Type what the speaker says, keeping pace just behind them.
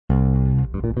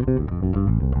Well,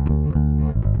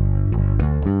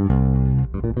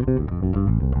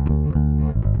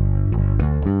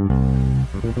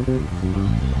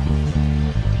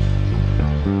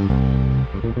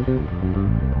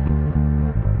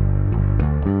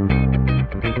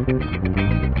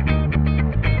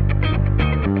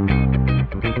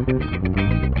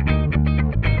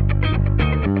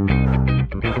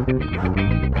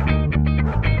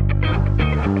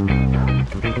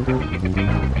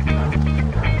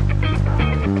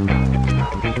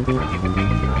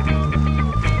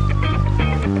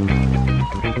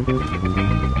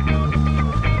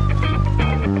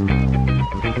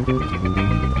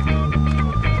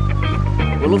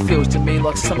 it feels to me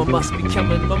like summer must be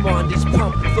coming. My mind is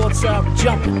pumping, thoughts are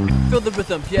jumping. Feel the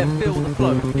rhythm, yeah, feel the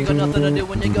flow. You got nothing to do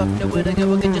when you got nowhere to go.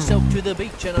 Well, get yourself to the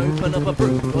beach and open up a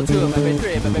brew or two, maybe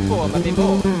three, maybe four, maybe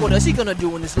more. What is he gonna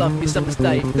do on this lovely summer's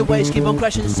day? The waves keep on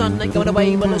crashing, sun ain't going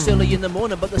away. Well, it's early in the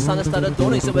morning, but the sun has started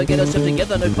dawning, so we get ourselves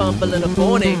together, no fumbling or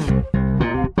fawning.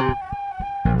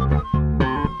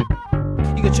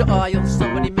 You got your eye on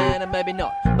somebody, man, and maybe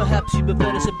not. Perhaps you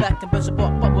prefer to sit back and press a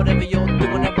bot, but whatever you're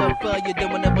doing, whatever you're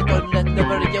doing, never don't let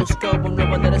nobody else go and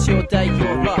ruin that. It's your day,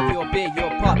 your life, your beer, your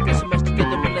pop. Get so much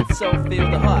together and let's all feel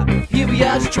the hype. Here we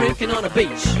are, just drinking on a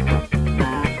beach.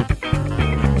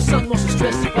 The sun wants to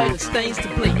stress away the stains to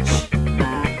bleach.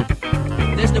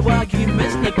 There's no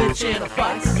arguments, no bitching or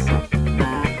fights.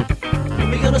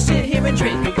 We're gonna sit here and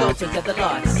drink, we're gonna turn out the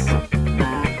lights.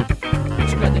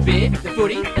 Grab the beer, the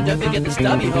footy, and don't forget the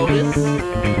stubby holders.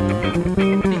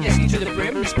 The esky to the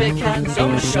brim, the spare cans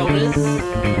on my shoulders.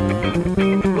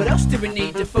 What else do we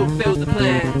need to fulfill the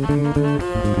plan?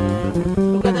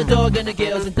 We've got the dog and the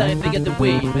girls, and don't forget the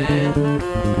weed, man.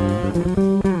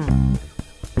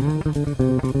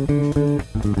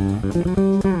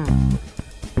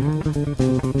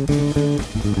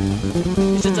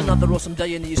 It's just another awesome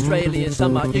day in the Australian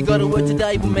summer. You gotta work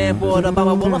today, but man, what a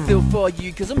bummer. Well, I feel for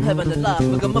you, cause I'm having a laugh.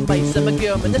 I got my mates and my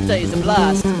girl, man, this day is a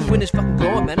blast. Winter's fucking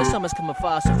gone, man, the summer's coming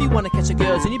fast. So if you wanna catch the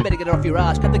girls, then you better get off your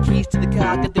ass. Got the keys to the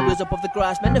car, get the wheels up off the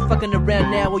grass. Man, they're fucking around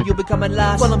now, or you'll be coming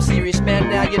last. Well, I'm serious, man,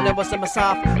 now you know what's on my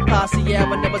half. Past the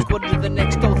hour, now it's quarter to the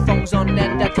next. Go thongs on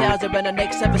and that towels around the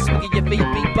next. Have a swig of your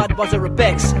VB, Budweiser or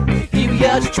Bex. Here we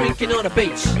are, just drinking on a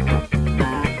beach.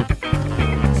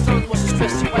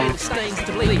 Stress away the stains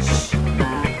to bleach.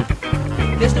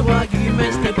 There's no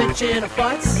arguments, no bitching or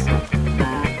fights.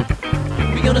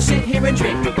 We're gonna sit here and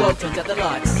drink till God turns out the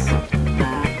lights.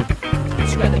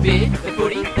 Just grab the beer, the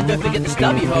footy, and don't forget the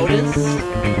stubby holders.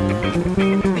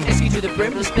 The esky to the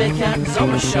brim, the spare cans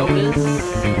on my shoulders.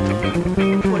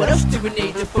 What else do we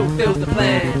need to fulfill the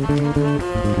plan?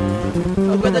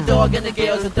 Oh, with the dog and the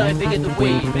girls, and don't forget the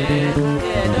weed, man.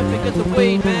 Yeah, don't forget the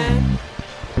weed, man.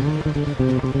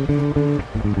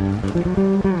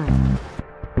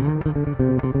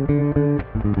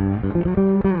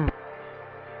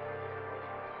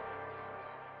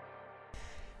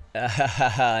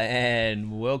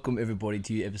 And welcome everybody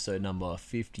to episode number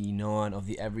 59 of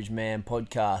the Average Man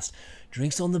podcast,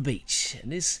 Drinks on the Beach.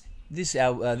 And this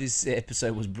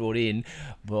episode was brought in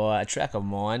by a track of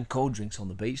mine called Drinks on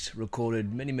the Beach,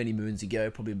 recorded many moons ago,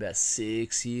 probably about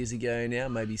 6 years ago now,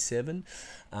 maybe 7.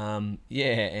 And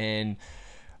I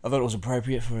thought it was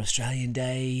appropriate for Australian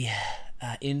Day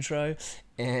intro,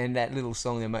 and that little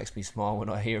song there makes me smile when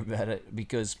I hear about it,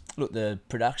 because look, the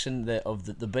production of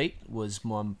the beat was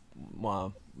my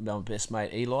best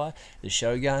mate Eli, the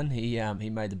Shogun. He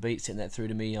made the beat, sent that through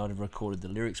to me. I'd have recorded the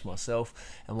lyrics myself,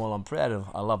 and while I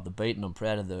love the beat and I'm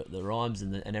proud of the rhymes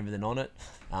and everything on it,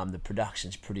 the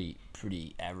production's pretty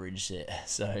average,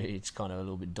 so it's kind of a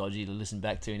little bit dodgy to listen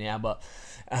back to now, but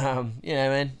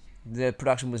man, the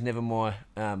production was never my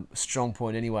strong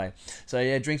point anyway. So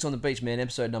yeah, Drinks on the Beach, man,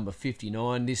 episode number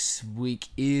 59. This week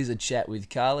is a chat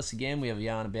with Carlos again. We have a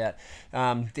yarn about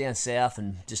down south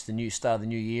and just the new start of the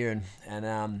new year and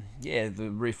the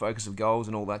refocus of goals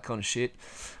and all that kind of shit.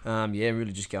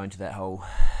 Really just go into that whole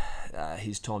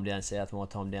his time down south, my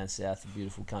time down south, the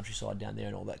beautiful countryside down there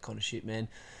and all that kind of shit, man.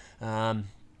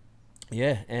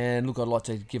 And look, I'd like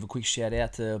to give a quick shout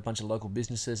out to a bunch of local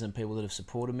businesses and people that have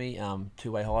supported me.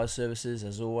 Two-way hire services,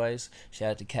 as always.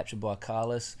 Shout out to Captured by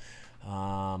Carlos,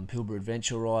 Pilbara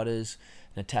Adventure Riders,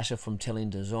 Natasha from Telling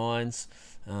Designs,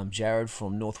 Jared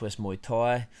from Northwest Muay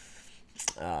Thai.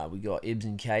 We got Ibs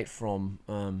and Kate from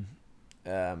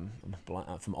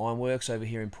Ironworks over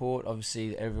here in Port.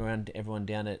 Obviously, everyone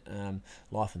down at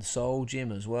Life and Soul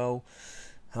Gym as well.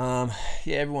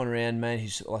 Everyone around, man,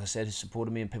 who's, like I said, has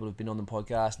supported me, and people who've been on the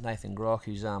podcast. Nathan Grock,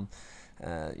 who's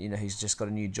he's just got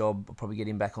a new job. I'll probably get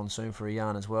him back on soon for a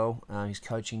yarn as well. He's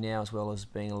coaching now as well as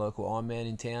being a local Ironman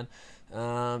in town.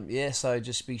 So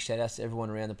just big shout outs to everyone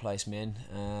around the place, man.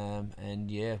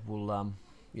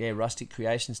 Rustic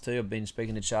Creations too. I've been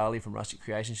speaking to Charlie from Rustic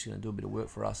Creations. She's going to do a bit of work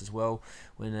for us as well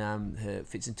when it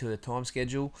fits into her time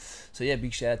schedule. So yeah,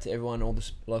 big shout out to everyone, all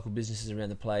the local businesses around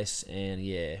the place. And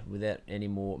yeah, without any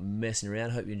more messing around,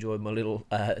 hope you enjoyed my little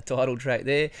title track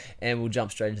there. And we'll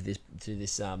jump straight into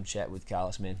this chat with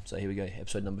Carlos, man. So here we go,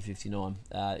 episode number 59.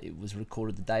 It was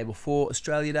recorded the day before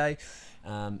Australia Day.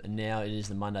 And now it is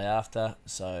the Monday after.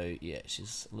 So yeah, it's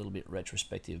just a little bit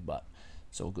retrospective, but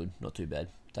it's all good, not too bad.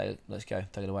 Let's go.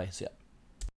 Take it away. See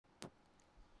ya.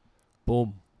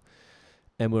 Boom.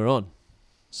 And we're on.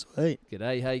 Sweet.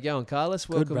 G'day. How you going, Carlos?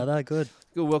 Welcome. Good, brother. Good.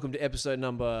 Good. Welcome to episode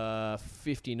number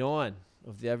 59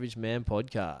 of the Average Man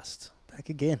podcast. Back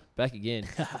again.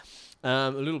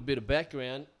 A little bit of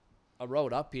background. I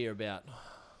rolled up here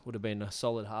would have been a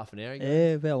solid half an hour ago.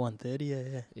 Yeah, about 1:30.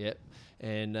 Yeah. Yep.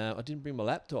 And I didn't bring my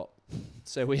laptop.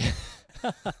 So we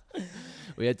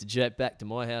had to jet back to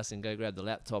my house and go grab the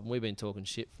laptop. And we've been talking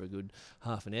shit for a good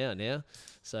half an hour now.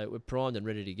 So we're primed and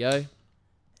ready to go.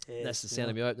 Yeah, that's the sound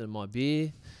of me opening my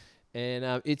beer.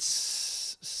 And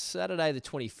it's Saturday the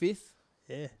 25th.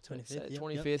 Yeah, 25th.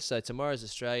 25th. Yep. So tomorrow's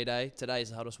Australia Day. Today's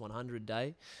the Hottest 100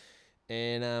 Day.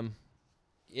 And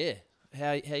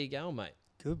how you going, mate?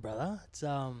 Good, brother.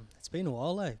 It's been a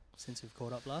while since we've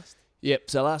caught up last.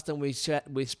 Yep. So last time we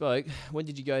spoke, when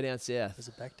did you go down south? Was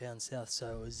it back down south?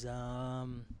 So it was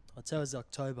I'd say it was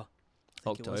October. I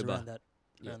think October. It was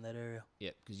around that area. Yeah,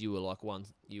 because you were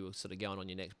you were sort of going on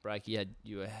your next break. You had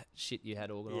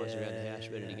organised around the house,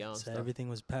 ready to go and so stuff. everything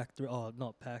was packed.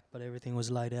 Not packed, but everything was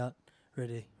laid out,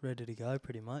 ready to go,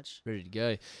 pretty much. Ready to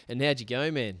go. And how'd you go,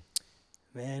 man?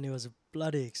 Man, it was a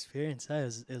bloody experience.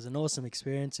 It was an awesome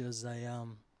experience. It was a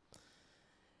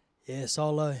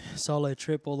solo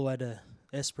trip all the way to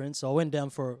Esperance. So I went down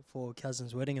for a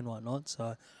cousin's wedding and whatnot.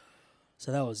 So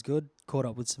that was good. Caught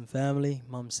up with some family,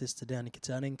 mum, sister down in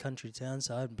Katanning, country town.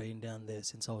 So I hadn't been down there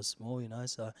since I was small,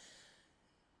 So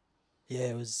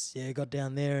got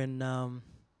down there and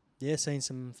seen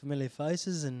some familiar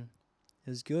faces and it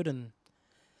was good. And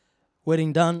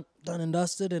wedding done and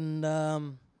dusted and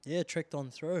trekked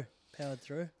on through, powered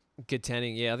through.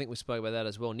 Katanning, yeah, I think we spoke about that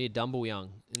as well. Near Dumbleyoung,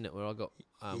 isn't it? Where I got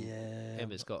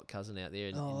Emma's got a cousin out there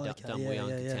in Dumbleyoung,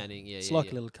 Katanning. Yeah, it's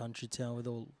like a little country town with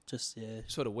all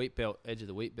sort of wheat belt, edge of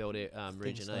the wheat belt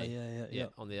region. So, yeah.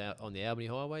 On the Albany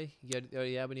Highway, you go to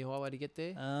the Albany Highway to get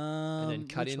there, and then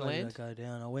cut inland. Did I go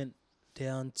down? I went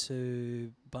down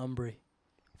to Bunbury.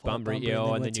 Bunbury,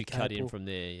 and then you cut in from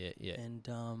there. Yeah. And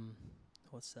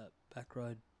what's that back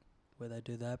road where they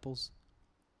do the apples?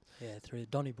 Yeah, through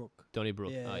Donnybrook.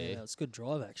 Yeah, it's a good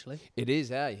drive actually. It is,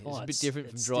 hey. It's a bit different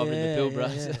from driving in the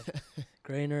Pilbara. Yeah.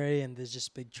 Greenery and there's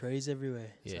just big trees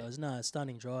everywhere. Yeah. So it was a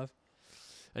stunning drive.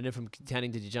 And then from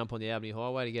Katanning, did you jump on the Albany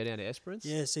Highway to go down to Esperance?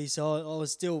 Yeah, so I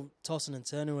was still tossing and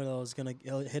turning whether I was going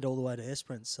to head all the way to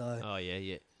Esperance. So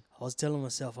I was telling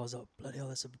myself, I was like, bloody hell,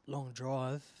 that's a long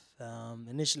drive.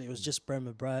 Initially, it was just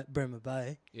Bremer Bay.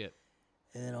 Yeah.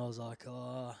 And then I was like,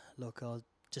 I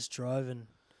just drove and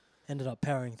ended up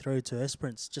powering through to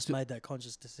Esperance. Just made that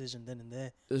conscious decision then and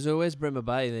there. There's always Bremer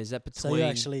Bay, and is that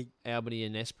between so Albany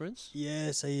and Esperance?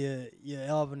 Yeah, so you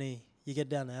Albany, you get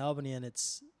down to Albany and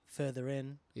it's further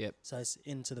in. Yep. So it's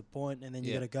into the point, and then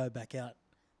you got to go back out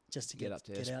just to get up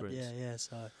to Esperance. Out. Yeah.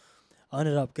 So I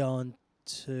ended up going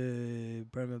to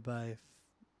Bremer Bay.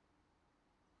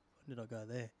 When did I go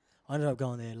there? I ended up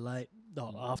going there late.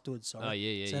 Afterwards. Sorry. Oh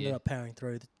yeah. So I ended up powering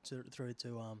through to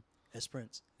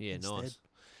Esperance. Yeah, instead. Nice.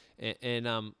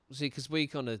 And see, because we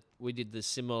did the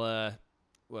similar.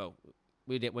 Well,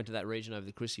 we went to that region over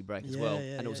the Chrissy break as well,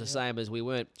 and it was the same as we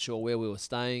weren't sure where we were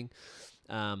staying.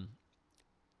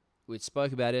 We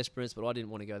spoke about Esperance, but I didn't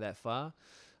want to go that far,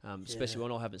 especially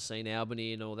when I haven't seen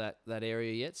Albany and all that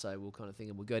area yet. So we were kind of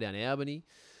thinking we'll go down to Albany,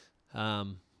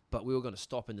 but we were going to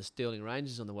stop in the Stirling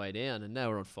Ranges on the way down, and they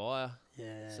were on fire.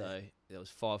 Yeah. So there was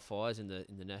 5 fires in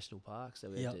the national park, so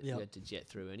we had to jet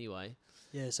through anyway.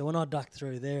 Yeah, so when I ducked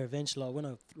through there, eventually when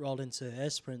I rolled into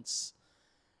Esperance,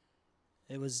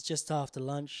 it was just after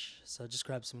lunch, so I just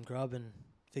grabbed some grub and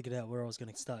figured out where I was going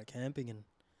to start camping, and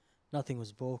nothing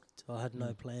was booked. I had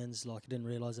no plans, I didn't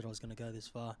realise that I was going to go this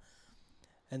far.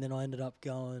 And then I ended up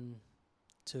going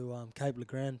to Cape Le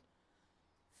Grand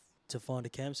to find a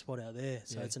camp spot out there.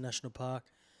 So it's a national park.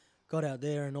 Got out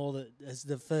there and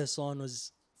the first sign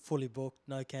was fully booked,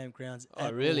 no campgrounds.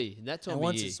 Oh, really? And that time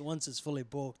of year? Once it's fully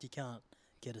booked, you can't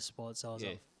get a spot. So I was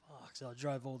like, fuck. So I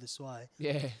drove all this way.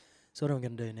 Yeah. So what am I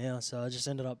going to do now? So I just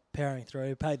ended up powering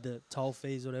through, paid the toll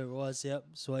fees, whatever it was. Yep,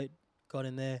 sweet. Got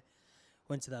in there,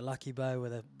 went to that Lucky Bay where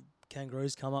the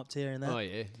kangaroos come up to here and that. Oh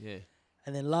yeah, yeah.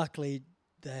 And then luckily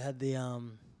they had the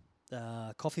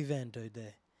coffee van dude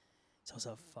there. So I was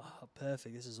like, fuck,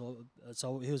 perfect. This is all.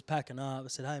 So he was packing up. I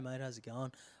said, hey, mate, how's it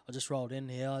going? I just rolled in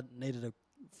here. I needed to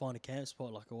find a camp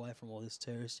spot like away from all this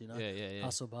tourist, you know. Yeah.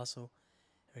 Hustle bustle.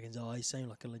 He reckons, oh, he seemed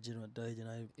like a legitimate dude, you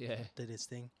know. Yeah. Did his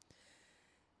thing.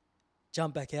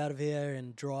 Jump back out of here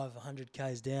and drive 100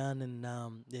 k's down,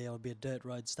 and it'll be a dirt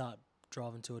road. Start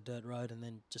driving to a dirt road, and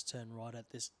then just turn right at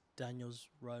this Daniels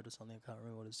Road or something. I can't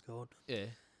remember what it's called. Yeah.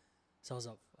 So I was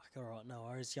like, fuck, all right, no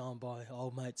worries. Going by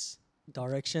old mates'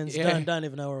 directions. Yeah. Don't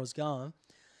even know where I was going.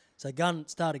 So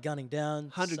started gunning down.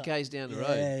 100 k's down the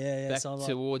road. Yeah. Back So I'm like,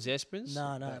 towards Esperance.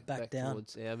 No, back down.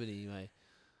 Towards Albany, mate.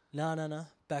 No.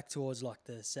 Back towards like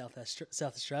the South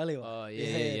Australia way. Oh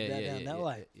yeah. Down that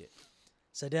way. Yeah.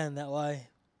 So down that way,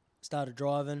 started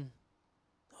driving.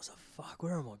 I was like, fuck,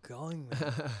 where am I going,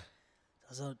 man? I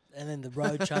was like, and then the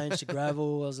road changed to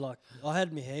gravel. I was like, I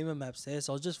had my HEMA maps there,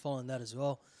 so I was just following that as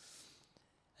well.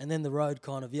 And then the road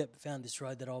kind of, found this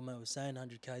road that old mate was saying,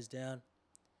 100 k's down.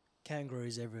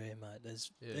 Kangaroos everywhere, mate.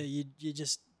 There's you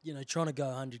just, trying to go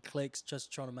 100 clicks, just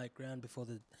trying to make ground before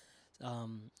the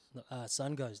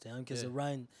sun goes down because the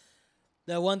rain.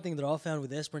 The one thing that I found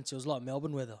with Esperance, it was like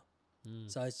Melbourne weather.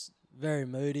 So it's very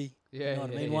moody. Yeah, you know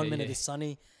what I mean? One minute it's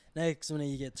sunny, next minute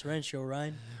you get torrential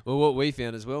rain. Well, what we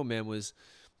found as well, man, was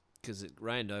because it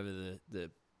rained over the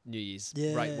New Year's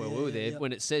break where we were there.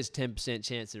 When it says 10%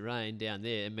 chance of rain down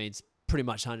there, it means pretty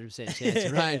much 100% chance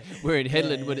of rain. We're in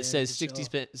Headland when it says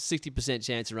 60%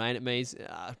 chance of rain, it means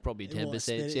probably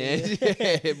 10% chance.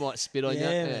 It might spit on you.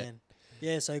 Man.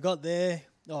 Yeah, so I got there,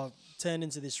 I turned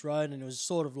into this road and it was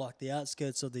sort of like the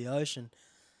outskirts of the ocean.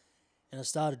 And I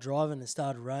started driving and it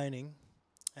started raining.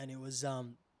 And it was,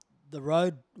 the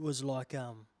road was like,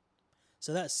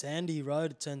 so that sandy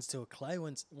road, it turns to a clay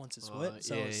once it's wet.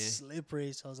 So it was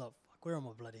slippery. So I was like, fuck, where am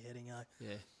I bloody heading?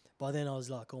 Yeah. By then I was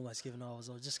like almost giving up. I was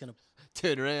just going to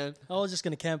turn around. I was just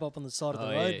going to camp up on the side of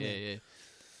the road, man. Yeah.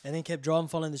 And then kept driving,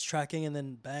 following this tracking, and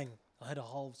then bang, I had a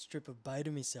whole strip of bay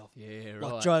to myself. Yeah, right.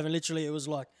 Like driving, literally, it was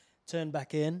like turn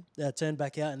back in, turn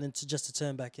back out, and then just to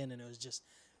turn back in, and it was just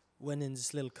went in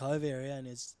this little cove area, and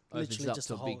it's literally just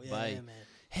a whole big bay. Yeah, man.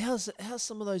 How's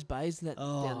some of those bays down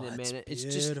there, man? It's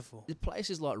just beautiful. the place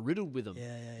is like riddled with them.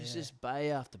 Yeah. It's just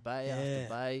bay after bay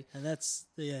after bay. And that's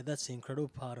the incredible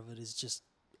part of it is just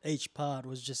each part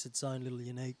was just its own little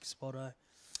unique spot.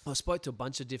 I spoke to a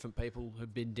bunch of different people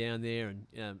who've been down there,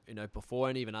 and before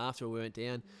and even after we went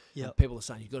down, people are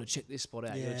saying, you've got to check this spot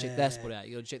out, you've got to check that spot out,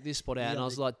 you've got to check this spot out. And I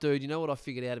was like, dude, you know what I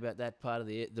figured out about that part of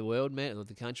the world, man, or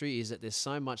the country, is that there's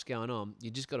so much going on, you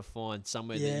just got to find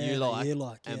somewhere that you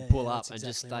like and pull up and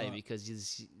just stay because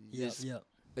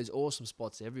there's awesome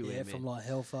spots everywhere, man. From like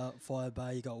Hellfire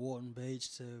Bay, you got Wharton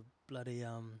Beach to bloody,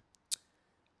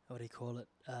 what do you call it,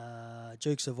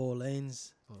 Dukes of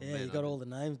Orleans. You got all the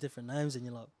names, different names, and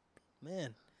you're like,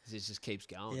 man. This just keeps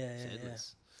going. Yeah.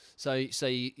 So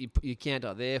you camped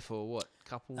up there for what,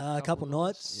 couple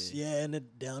nights? Yeah, and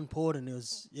it downpoured, and it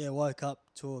was woke up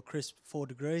to a crisp 4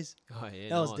 degrees. Oh yeah,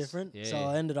 that was different. Yeah. So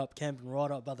I ended up camping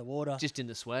right up by the water. Just in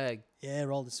the swag. Yeah,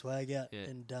 rolled the swag out,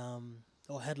 and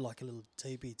I had like a little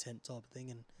teepee tent type thing,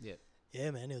 and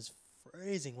man, it was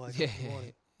freezing. Woke up in the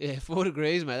morning. Yeah, 4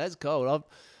 degrees, mate. That's cold.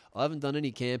 I haven't done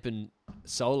any camping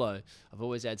solo. I've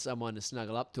always had someone to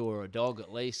snuggle up to, or a dog at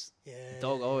least. Yeah. I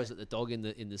always let the dog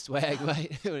in the swag,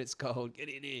 mate. When it's cold, get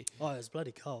in here. Oh, it was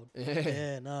bloody cold.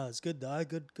 Yeah, no, it's good though.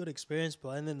 Good experience,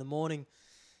 but and then the morning,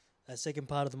 that second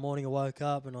part of the morning, I woke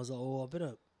up and I was like, I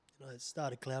better, it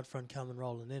started cloud front coming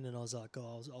rolling in, and I was like,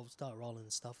 I'll start rolling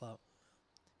the stuff up.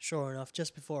 Sure enough,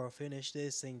 just before I finished,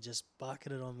 this thing just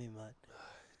bucketed on me, mate.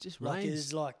 Just like rains.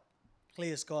 it's like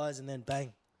clear skies and then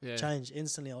bang. Yeah. Change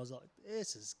instantly. I was like,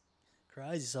 this is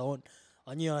crazy. So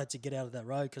I knew I had to get out of that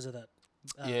road because of that.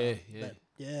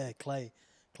 Clay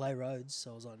roads.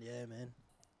 So I was like, yeah, man,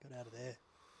 got out of there.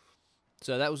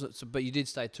 So that was, but you did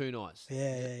stay 2 nights.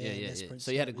 Yeah.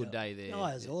 So you had a good day there. Oh,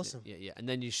 it was awesome. Yeah. And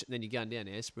then you're going down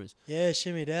to Esperance. Yeah,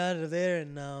 shimmied out of there,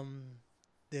 and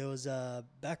there was a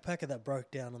backpacker that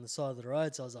broke down on the side of the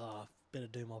road. So I was like, better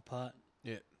do my part.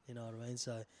 Yeah. You know what I mean?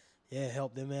 So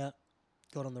helped them out.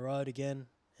 Got on the road again.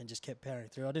 And just kept powering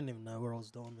through. I didn't even know where I was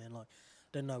doing, man. Like, I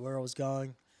didn't know where I was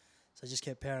going. So I just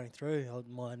kept powering through.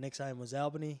 My next aim was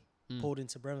Albany. Pulled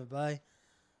into Bremer Bay.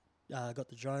 Got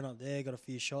the drone up there. Got a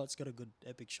few shots. Got a good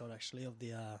epic shot, actually, of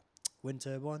the wind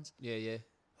turbines. Yeah.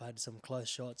 I had some close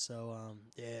shots. So,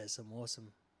 some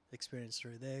awesome experience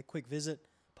through there. Quick visit,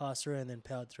 passed through, and then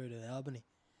powered through to Albany.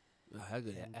 How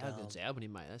good? And, How good's Albany,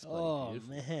 mate? That's bloody Oh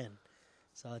beautiful. man!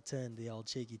 So I turned the old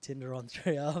cheeky Tinder on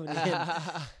through Albany and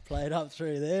played up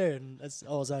through there, and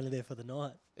I was only there for the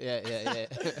night. Yeah.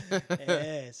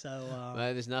 Yeah, so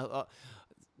Mate, there's no.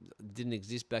 Didn't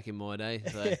exist back in my day,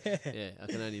 so yeah, I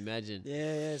can only imagine.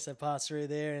 yeah. So passed through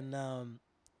there and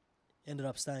ended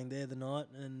up staying there the night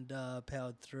and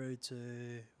powered through to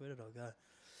where did I go?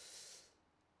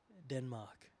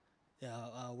 Denmark.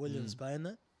 Yeah, Williams Bay and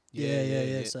that.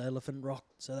 Yeah. So Elephant Rock.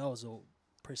 So that was all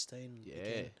pristine. Yeah.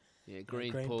 again. Yeah,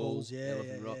 green pool, pools. Yeah,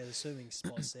 Elephant Rock. The swimming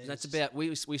spots there. That's just- about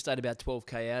we stayed about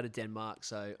 12k out of Denmark,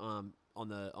 so on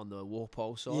the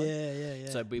Walpole side. Yeah.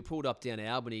 So we pulled up down to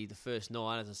Albany the first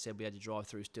night. As I said, we had to drive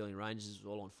through Stirling Ranges. It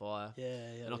was all on fire.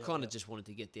 Yeah. And I kind of just wanted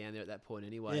to get down there at that point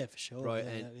anyway. Yeah, for sure. Bro, Yeah,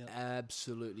 and yeah.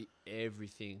 absolutely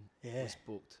everything Yeah. was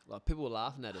booked. Like, people were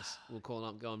laughing at us. We were calling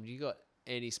up going, you got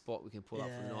any spot we can pull up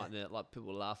for the Yeah. night? And they're, like, people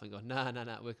were laughing going,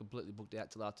 no, we're completely booked out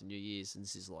till after New Year's. And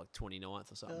this is like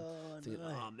 29th or something. Oh, Thinking, no.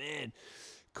 oh, man.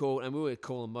 Cool. And we were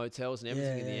calling motels and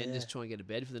everything in the Yeah, end, yeah. just trying to get a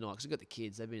bed for the night. Because we got the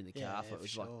kids. They've been in the car. Yeah, for, it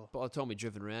was for like, sure. by the time we'd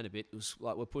driven around a bit, it was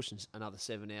like we're pushing another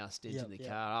 7-hour stint Yep, in the yep.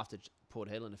 car after Port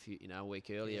Hedland a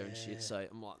week earlier and Yeah. shit. So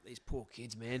I'm like, these poor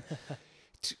kids, man.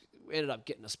 We ended up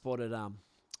getting a spot at an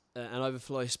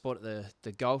overflow spot at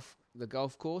the golf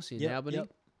course in Yep, Albany. yep.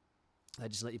 They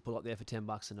just let you pull up there for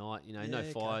 $10 a night, no Yeah,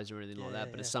 okay. fires or anything like Yeah,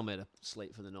 that, but it's yeah. somewhere to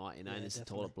sleep for the night, and Yeah, there's a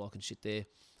definitely. toilet block and shit there.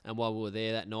 And while we were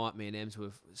there that night, me and Ems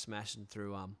were smashing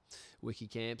through wiki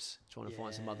camps, trying to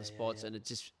find some other Yeah, spots, yeah.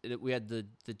 and we had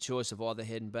the choice of either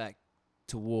heading back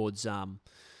towards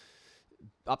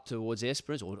up towards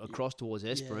Esperance or across towards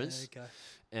Esperance.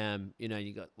 Yeah, okay.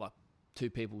 You got like Two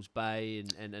People's Bay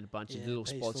and a bunch of Yeah, little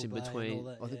spots Peaceful in Bay and between. all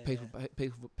that, I think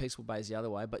yeah, Peaceful Bay's the other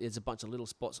way, but there's a bunch of little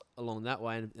spots along that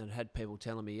way, and I had people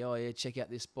telling me, oh yeah, check out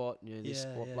this spot, this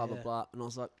Yeah, spot, yeah, blah blah yeah. blah, and I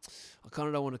was like, I kind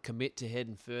of don't want to commit to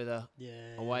heading further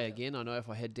Yeah. away yeah. again. I know if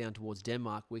I head down towards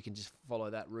Denmark, we can just follow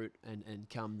that route and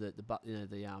come the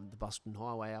Buston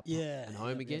Highway up Yeah. and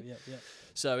home again. Yep.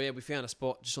 So yeah, we found a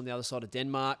spot just on the other side of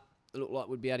Denmark. It looked like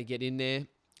we'd be able to get in there,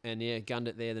 and yeah, gunned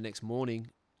it there the next morning.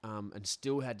 And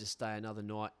still had to stay another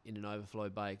night in an overflow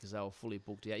bay because they were fully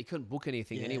booked out. You couldn't book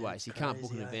anything Yeah, anyway, so you can't book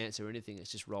in crazy, eh? advance or anything.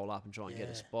 It's just roll up and try and get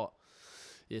a Yeah. spot.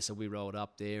 Yeah, so we rolled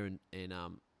up there, and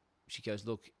she goes,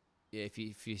 look, yeah, if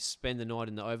you spend the night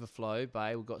in the overflow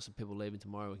bay, we've got some people leaving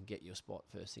tomorrow. We can get you a spot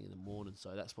first thing in the morning.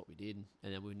 So that's what we did,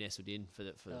 and then we nestled in for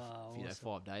Oh, awesome.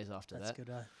 5 days after That's that. good,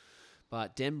 eh?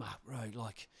 But Denmark, bro,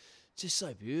 like, just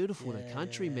so beautiful, the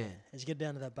country, yeah. man. Did you get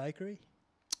down to that bakery?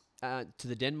 To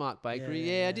the Denmark bakery,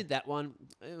 Yeah, yeah, I yeah. did that one.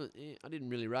 I didn't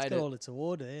really rate It's it. got all its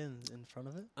award there in front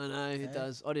of it. I know it Yeah.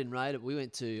 does. I didn't rate it. We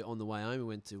went to on the way home. We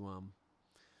went to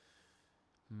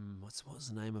what was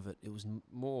the name of it? It was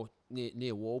more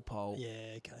near Walpole.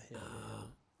 Yeah, okay.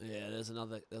 Yeah, there's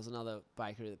another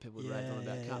bakery that people raved on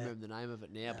about. Yeah, Can't yeah. remember the name of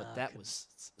it now, but Ah, that okay. was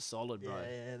solid, bro.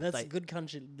 Yeah. That's They- a good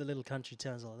country, the little country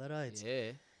towns like that, eh? It's,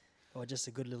 Yeah, Or just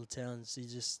a good little towns. You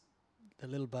just, the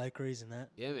little bakeries and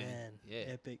that. Yeah, man. Yeah.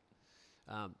 Epic.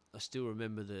 I still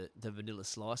remember the vanilla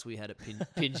slice we had at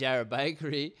Pinjarra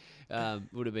Bakery.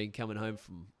 Would have been coming home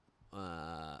from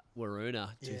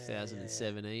Waroona, Yeah,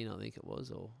 2017, I think it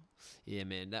was. Or yeah,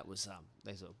 man, that was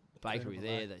there's a bakery Incredible,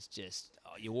 there eh? that's just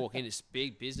you walk in, it's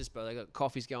big business, bro. They got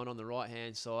coffees going on the right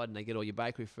hand side, and they get all your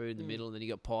bakery food in the middle, and then you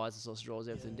got pies and sausage rolls,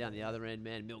 everything down the other end,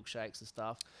 man, milkshakes and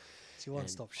stuff. It's your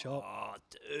one-stop shop. Oh,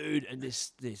 dude, and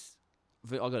this.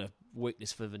 I got a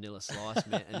weakness for vanilla slice,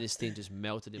 man, and this thing just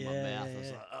melted in my mouth. I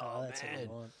was like, oh, that's what I man,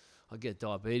 want. I'd get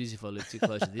diabetes if I lived too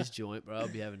close to this joint, bro.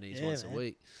 I'd be having these Yeah, once man. a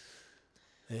week.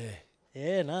 Yeah.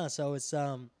 Yeah, no. So it's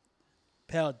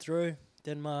powered through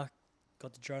Denmark,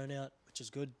 got the drone out, which is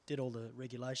good. Did all the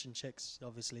regulation checks,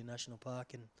 obviously national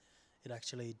park, and it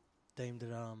actually deemed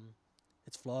it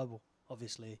it's flyable.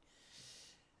 Obviously,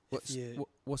 What's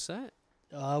that?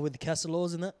 with the castle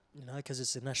laws and that, because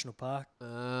it's a national park.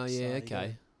 Yeah, So,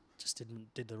 okay. Just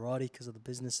did the righty because of the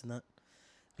business and that.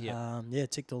 Yeah.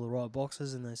 Ticked all the right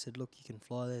boxes, and they said, look, you can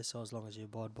fly there, so as long as you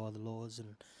abide by the laws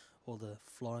and all the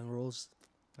flying rules.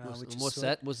 What's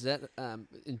that? What's that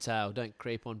entail? Don't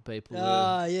creep on people.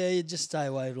 Yeah, you just stay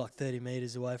away like 30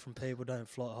 metres away from people. Don't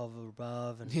hover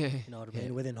above, and Yeah, you know what I mean.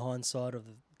 yeah. Within hindsight of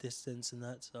the distance and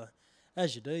that. So,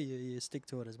 as you do, you stick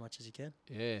to it as much as you can.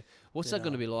 Yeah. What's You that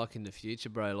going to know. be like in the future,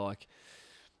 bro? Like,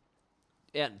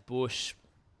 out in bush,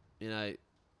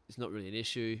 it's not really an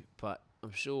issue, but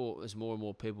I'm sure as more and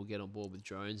more people get on board with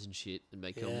drones and shit and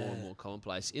become more and Yeah. more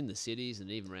commonplace in the cities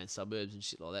and even around suburbs and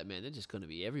shit like that, man, they're just going to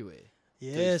be everywhere.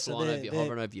 Yeah, dudes so flying over they're, you,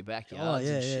 hovering over your backyards oh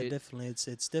yeah, and yeah, shit. definitely.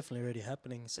 It's definitely already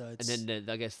happening. So And it's then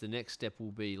I guess the next step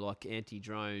will be like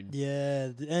anti-drone yeah,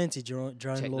 the anti-drone laws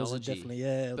are technology. definitely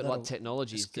yeah. But like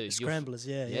technologies, dude. Scramblers,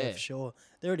 yeah, yeah. for sure.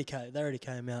 They already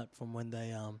came out from when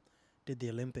they did the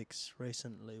Olympics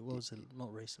recently. What was it?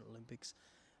 Not recent Olympics.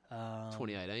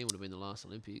 2018 would have been the last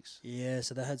Olympics. Yeah,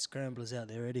 so they had scramblers out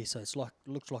there already. So it's like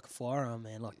looks like a firearm,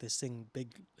 man. Like this thing,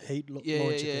 big heat Yeah,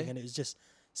 launcher yeah. thing, and it was just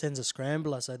sends a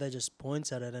scrambler. So they just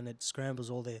points at it and it scrambles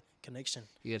all their connection.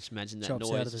 You can just imagine that Chops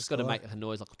out noise. of the It's got to sky. make a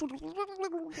noise like.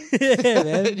 Yeah,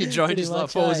 man. Your drone Pretty just like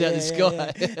much, falls out the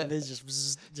sky. And there's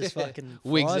just just fucking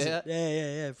Wigs flies it. out.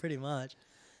 Yeah, pretty much.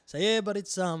 So yeah, but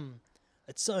it's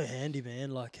so handy,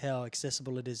 man. Like how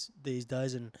accessible it is these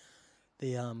days, and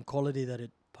the quality that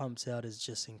it pumps out is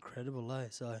just incredible, eh?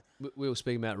 So We were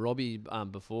speaking about Robbie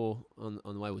before on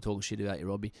the way we were talking shit about you,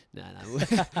 Robbie. No,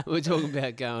 we were talking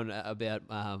about going about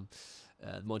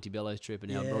Montebello's trip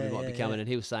and how Yeah, Robbie might be yeah, coming. yeah. And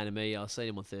he was saying to me, I seen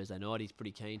him on Thursday night. He's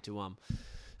pretty keen to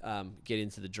get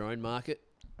into the drone market.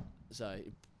 So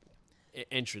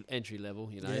entry level,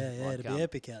 you know. yeah, like, it'd be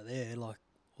epic out there, like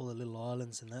all the little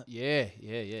islands and that.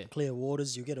 Yeah. Clear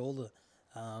waters, you get all the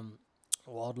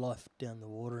wildlife down the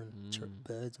water and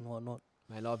birds and whatnot.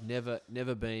 Mate, I've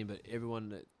never been, but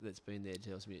everyone that's been there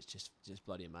tells me it's just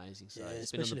bloody amazing. So Yeah, it's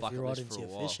been on the especially if bucket you're right list into for a your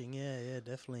while. fishing. Yeah,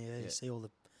 definitely. Yeah, Yeah. you see all the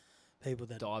people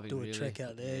that Diving do a really. trek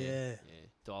out there. Yeah.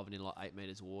 Diving in like 8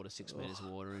 meters of water, 6 meters of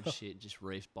water and shit, just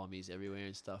reefs, bombies everywhere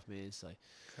and stuff, man. So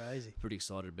Crazy. pretty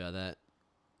excited about that.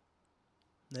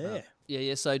 Yeah.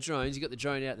 Yeah. So drones, you got the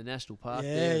drone out at the national park.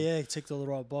 Yeah, there. yeah, ticked all the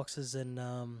right boxes and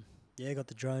got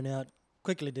the drone out.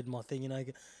 Quickly did my thing,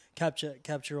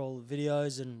 capture all the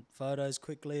videos and photos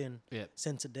quickly and Yep.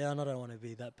 sent it down. I don't want to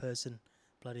be that person,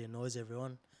 bloody annoys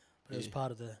everyone. But it was Yeah.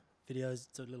 part of the videos,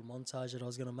 it's a little montage that I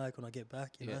was going to make when I get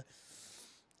back, you Yeah. know.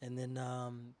 And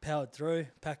then powered through,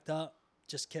 packed up,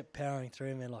 just kept powering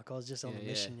through, man, like I was just on a Yeah,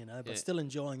 mission, you know, but yeah. still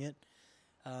enjoying it.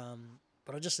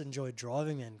 But I just enjoyed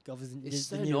driving, man. Obviously, It's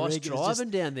the so new nice rig, it was just-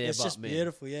 driving down there, It's but just man.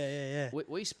 beautiful, yeah.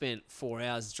 We spent 4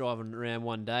 hours driving around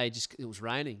one day. Just it was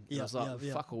raining. And I Yeah, was like,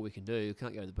 yeah. fuck all we can do. We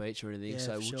can't go to the beach or anything. Yeah,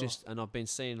 so for we'll sure. just and I've been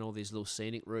seeing all these little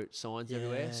scenic route signs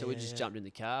everywhere. So we Yeah, just yeah. jumped in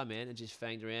the car, man, and just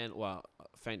fanged around. Well,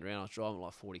 fanged around. I was driving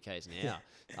like 40 k's an hour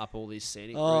up all these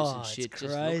scenic routes and it's shit.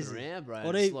 Just crazy. looking around, bro. Well,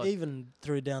 and it's like, even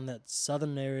through down that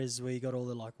southern areas where you got all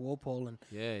the like Walpole and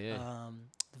yeah.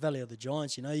 the Valley of the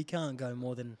Giants, you know, you can't go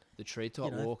more than The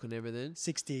treetop you know, walk and everything.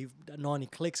 60, 90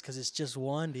 clicks because it's just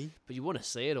windy. But you want to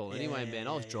see it all anyway, Yeah, man.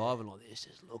 I was yeah. driving like this,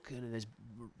 just looking, and there's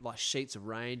like sheets of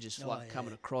rain just Oh, like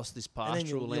coming yeah. across this And then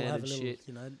pastoral you'll land have and a little, shit.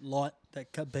 you know, light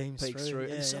that beams Peeks through.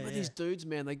 Yeah, And some yeah, of these yeah. dudes,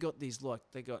 man, they got these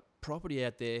they got property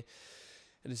out there,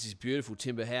 and it's this beautiful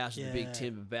timber house with a big Yeah.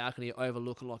 timber balcony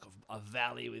overlooking like a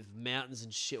valley with mountains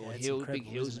and shit, Yeah, or it's hills, big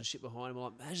incredible, hills isn't and it? shit behind them.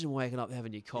 Like, imagine waking up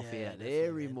having your coffee Yeah, out there definitely,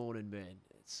 every man. morning, man.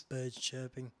 It's Birds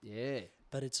chirping. yeah,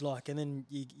 But it's like, and then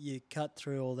you cut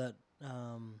through all that,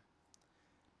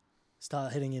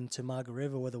 start heading into Margaret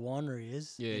River where the winery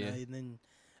is. Yeah, you know, yeah. and then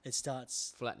it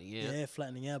starts, flattening out. yeah,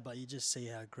 flattening out, but you just see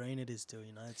how green it is too,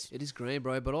 you know. It's It is green,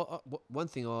 bro. But one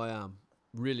thing I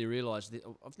really realised that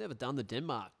I've never done the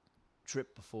Denmark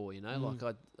trip before. You know, Mm.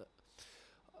 like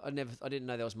I didn't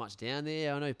know there was much down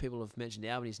there. I know people have mentioned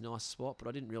Albany's a nice spot, but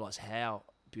I didn't realise how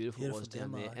beautiful it was Beautiful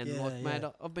down there. Denmark, And yeah, like, mate,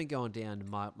 yeah. I've been going down to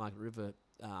Margaret River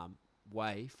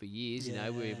way for years. You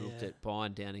know, we Yeah, even looked yeah. at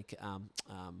buying down in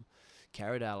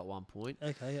Carradale at one point.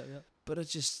 okay, yeah. But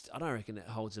I don't reckon it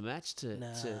holds a match to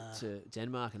Nah.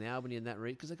 Denmark and Albany and that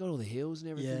region because they got all the hills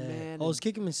and everything, Yeah, man. I was and-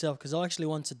 kicking myself because I actually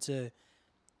wanted to.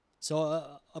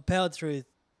 So I powered through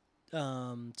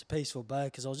to Peaceful Bay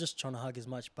because I was just trying to hug as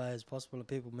much bay as possible. And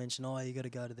people mentioned, "Oh, you got to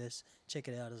go to this, check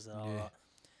it out." I was like, "All Yeah. right."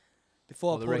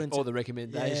 Before I pulled into all the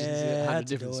recommendations, yeah, I 100 had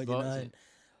to different do it, spots. you know.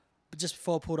 But just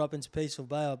before I pulled up into Peaceful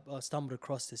Bay, I stumbled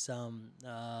across this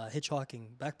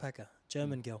hitchhiking backpacker,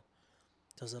 German girl.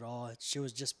 So I was like, "Oh, she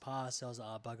was just past." I was like,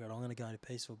 "Oh, bugger it, I'm going to go to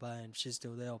Peaceful Bay, and if she's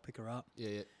still there, I'll pick her up."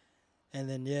 Yeah. And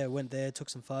then went there, took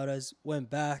some photos, went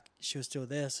back. She was still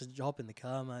there, so hop in the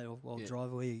car, mate. I'll Yeah.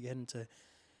 drive. Where you heading to?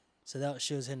 So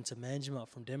she was heading to Manjimup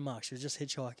from Denmark. She was just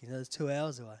hitchhiking. That was 2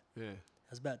 hours away. Yeah. It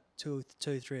was about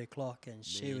 3 o'clock, and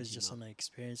she was just Manjimup. on an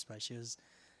experience, mate. She was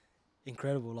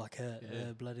incredible. Like her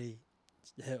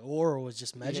her aura was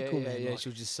just magical, yeah, man. Yeah, Like, she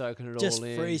was just soaking it just all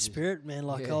in. free spirit, man.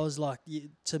 Like Yeah. I was like,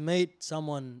 to meet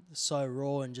someone so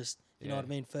raw and just you know Yeah. what I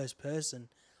mean, first person.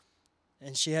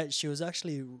 And she was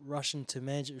actually rushing to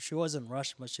Manjimup. She wasn't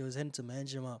rushing, but she was heading to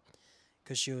Manjimup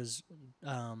because she was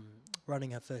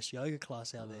running her first yoga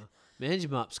class out there.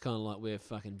 Manjimup's kind of like where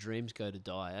fucking dreams go to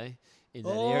die, eh? in that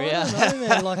area. I don't know,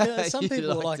 man. Like some You people,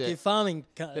 liked like it. your farming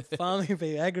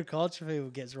people, agriculture people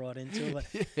gets right into it.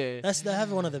 But Yeah. they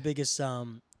have one of the biggest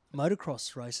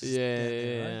motocross races Yeah, down there,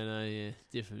 yeah, right? I know, yeah,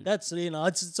 different. That's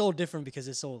it's all different because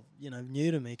it's all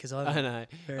new to me because I know.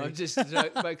 very- I'm just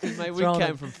because mate, we Throwing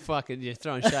came it- from fucking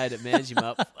throwing shade at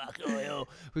Manjimup. Fuck oil.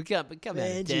 We come out of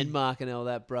Manji. Denmark and all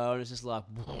that, bro, and it's just like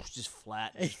just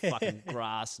flat, just fucking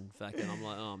grass and fucking. I'm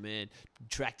like, oh man,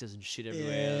 tractors and shit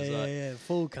everywhere. I was like,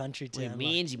 full country we're town. Like,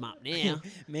 Manjimup now.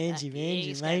 mangy.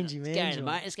 Let's go to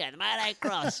the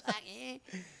motocross. Fuck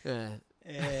yeah.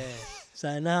 Yeah. So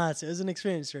it was an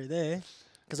experience through there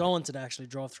because I wanted to actually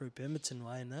drive through Pemberton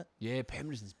Way and that. Yeah,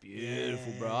 Pemberton's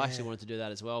beautiful, bro. I actually Yeah. wanted to do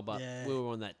that as well, but Yeah. we were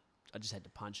on that. I just had to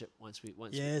punch it once.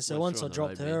 Yeah, so went once through I on the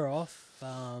dropped road, man. her off,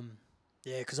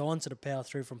 because I wanted to power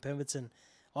through from Pemberton.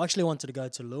 I actually wanted to go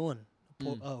to Lewin,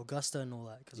 Augusta and all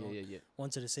that because I Yeah.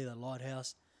 wanted to see that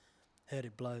lighthouse. Heard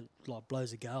it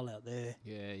blows a gale out there.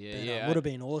 Yeah, But, yeah. it would have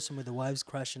been awesome with the waves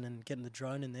crashing and getting the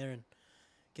drone in there and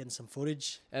getting some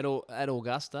footage. At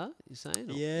Augusta, you're saying?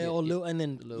 Or- Lewin, and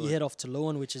then Lewin. you head off to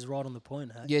Lewin, which is right on the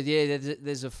point. Hey? Yeah.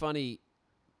 There's a funny,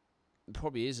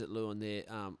 probably is at Lewin there.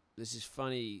 There's this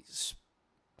funny,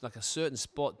 like a certain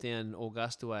spot down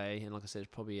Augusta Way, and like I said,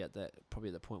 it's probably at the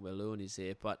point where Lewin is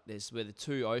there. But there's where the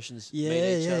two oceans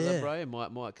meet each other, bro. And my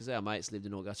because our mates lived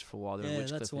in Augusta for a while. They're in Yeah,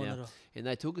 Witchcliff that's one now, of the. and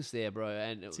they took us there, bro.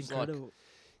 And it It's was incredible. like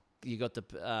you got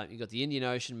the Indian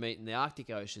Ocean meeting the Arctic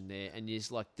Ocean there, and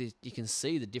there's like you can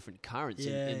see the different currents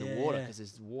in the water because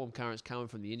there's warm currents coming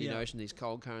from the Indian Yeah. Ocean, these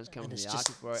cold currents coming And from it's the just-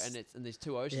 Arctic, bro, and there's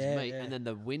two oceans Yeah, meet, yeah. and then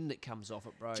the wind that comes off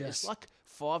it, bro, it's Just- like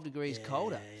 5 degrees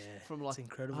colder Yeah. from like It's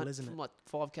incredible, isn't from it? like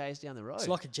 5 k's down the road. It's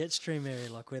like a jet stream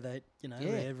area, like where they, Yeah.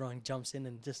 where everyone jumps in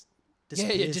and just yeah,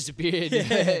 disappears. disappeared.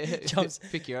 Yeah, jumps-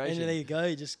 Pick your And ocean. there you go,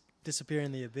 you just disappear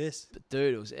in the abyss. But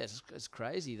dude, it's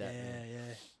crazy that. man.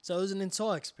 Yeah. So it was an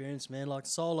entire experience, man. Like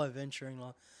solo venturing,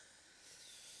 like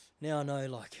now I know,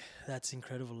 like that's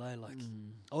incredible, eh? Like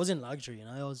I was in luxury,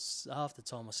 I was half the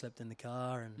time I slept in the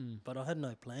car, and but I had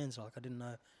no plans. Like I didn't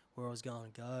know where I was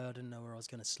going to go. I didn't know where I was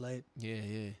going to sleep.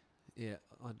 Yeah.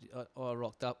 I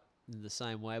rocked up in the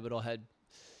same way, but I had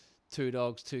 2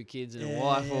 dogs, 2 kids, and a Yeah,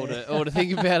 wife yeah. all to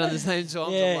think about at the same time. So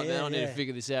I'm Yeah, like, man, I need yeah. to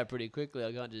figure this out pretty quickly.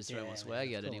 I can't just throw my man,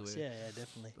 swag of out course. anywhere. Yeah,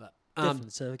 definitely. But,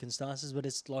 Different circumstances, but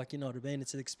it's like, you know what I mean?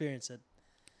 It's an experience that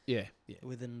yeah.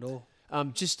 within it all.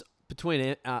 Just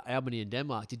between Albany and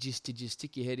Denmark, did you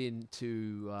stick your head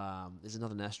into? There's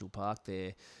another national park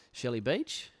there, Shelley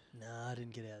Beach. Nah, I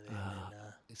didn't get out there, man.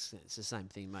 Nah. It's the same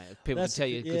thing, mate. People That's can tell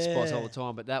you good spots all yeah. the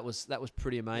time, but that was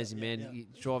pretty amazing, yeah, man. yeah.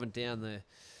 You're driving down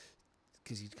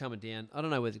because you're coming down. I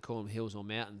don't know whether to call them hills or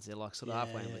mountains. They're like sort of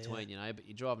halfway in Yeah, between, But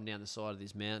you're driving down the side of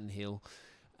this mountain hill,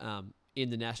 in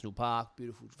the national park,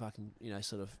 beautiful fucking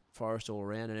sort of forest all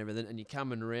around and everything, and you're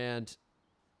coming around.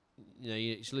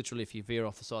 It's literally if you veer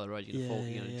off the side of the road, you're gonna fall.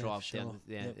 You're gonna drive for down sure.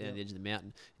 the Yep. edge of the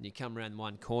mountain, and you come around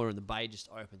one corner, and the bay just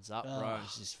opens up, bro. Ah. And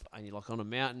it's just, and you're like on a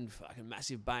mountain, fucking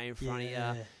massive bay in front of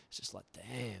Yeah. you. It's just like,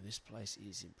 damn, this place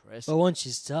is impressive. But once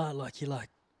you start, like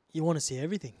you want to see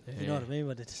everything. You know what I Yeah. mean?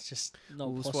 But it's just not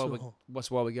Well, possible.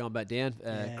 that's why we're going back down.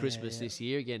 Yeah, Christmas yeah. this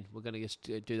year again. We're going to just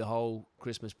do the whole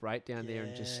Christmas break down there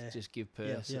and Yeah. just give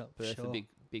Perth yeah, Perth a sure.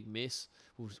 big miss.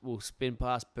 We'll spin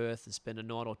past Perth and spend a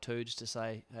night or two just to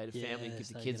say hey to family and give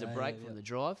the say kids a g'day, break yeah. from the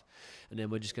drive, and then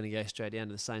we're just going to go straight down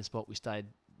to the same spot we stayed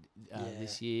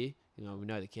this year. We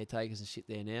know the caretakers and shit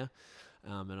there now.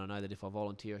 And I know that if I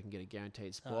volunteer, I can get a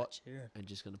guaranteed spot. cheering. And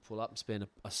just going to pull up and spend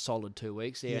a solid 2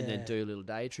 weeks there, and then Yeah. do little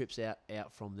day trips out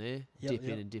from there, dip in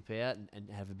yep. and dip out, and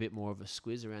have a bit more of a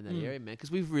squiz around that area, man.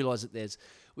 Because we've realised that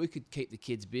we could keep the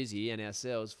kids busy and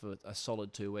ourselves for a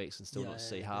solid 2 weeks and still not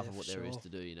see half of what for there is sure. to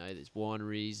do. There's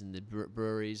wineries and the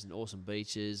breweries and awesome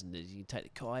beaches, and you can take the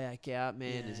kayak out,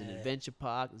 man. There's an Yeah. adventure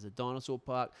park. There's a dinosaur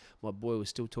park. My boy was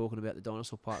still talking about the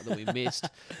dinosaur park that we missed,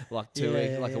 like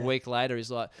a week later.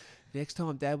 He's like, next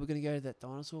time, Dad, we're going to go to that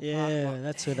dinosaur park. Yeah, I'm like,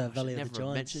 that's where "Damn, that I Valley should of the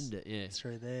never have Giants mentioned it. Yeah,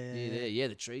 through there. yeah,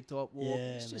 the treetop walk.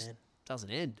 Yeah, It just man. doesn't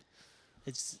end.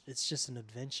 It's just an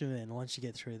adventure, man. Once you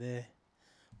get through there,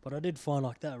 but I did find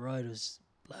like that road was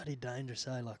bloody dangerous.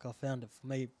 Like I found it for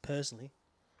me personally,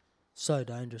 so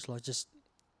dangerous. Like just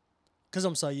because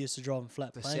I'm so used to driving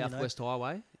flat The plane, Southwest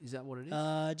Highway, is that what it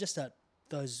is? just at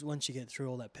those once you get through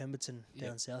all that Pemberton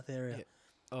down south area. Yep.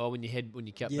 Oh, when you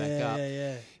cut Yeah, back up.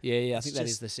 yeah. Yeah. I It's think that is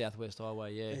just- the Southwest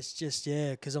Highway. Yeah. It's just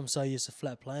because I'm so used to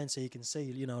flat plains, so you can see,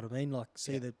 you know what I mean, like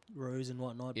see the roofs and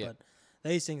whatnot. Yeah. But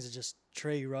these things are just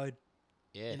tree road,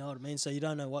 Yeah. you know what I mean. So you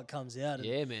don't know what comes out. And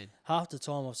Yeah, man. half the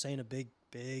time I've seen a big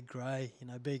grey,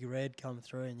 big red come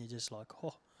through, and you're just like,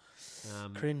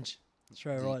 cringe.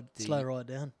 Slow right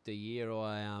down. The year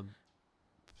I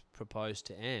proposed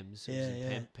to AMS, it Yeah, was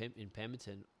in, yeah. in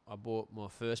Pemberton, I bought my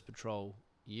first patrol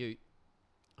ute.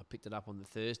 I picked it up on the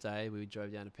Thursday. We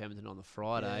drove down to Pemberton on the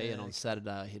Friday, Yeah, and on okay. Saturday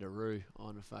I hit a roo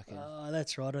on a fucking. Oh,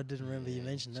 that's right. I didn't remember you yeah,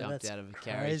 mentioned that. jumped That's out of a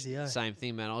crazy, carriage. eh? Same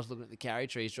thing, man. I was looking at the carry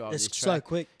trees driving It's this so track.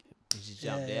 quick. And she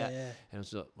jumped yeah, out. yeah. And it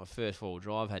was like my first four-wheel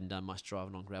drive. Hadn't done much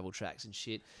driving on gravel tracks and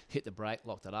shit. Hit the brake,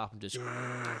 locked it up, and just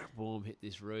Yeah. boom, hit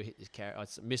this roo, hit this carry. I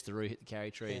missed the roo, hit the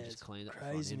carry tree, and Yeah, just it's cleaned up the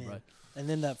front crazy, end, man. bro. And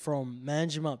then that from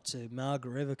Manjum up to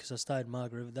Margaret River, because I stayed in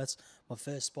Margaret River. That's my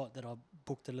first spot that I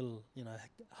booked a little,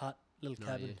 hut, little Oh,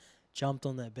 cabin. yeah. Jumped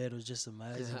on that bed. It was just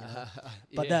amazing.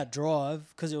 But Yeah. that drive,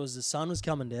 because the sun was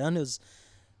coming down,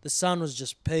 the sun was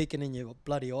just peeking in your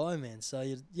bloody eye, man. So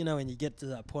when you get to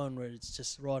that point where it's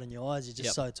just right in your eyes, you're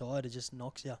just so tired, it just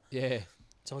knocks you. Yeah.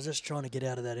 So I was just trying to get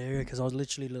out of that area because I was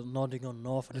literally nodding on and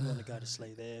off. I didn't want to go to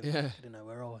sleep there. But Yeah. I didn't know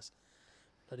where I was.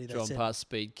 Bloody, they Driving said- past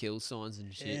speed kill signs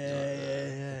and shit.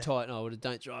 Yeah. Tight, no,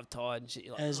 don't drive tired and shit.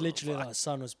 You're like, And it was "Oh, literally fuck, like the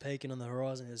sun was peeking on the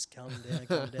horizon. It was coming down,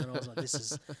 coming down. I was like, this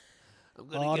is. I'm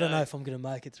gonna I don't go." know if I'm going to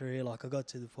make it through here. Like, I got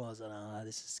to the point, I was like, nah,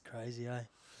 this is crazy, eh?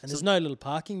 And there's no little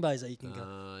parking bays that you can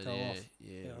go yeah, off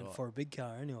yeah, right. for a big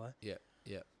car anyway. Yeah.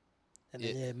 And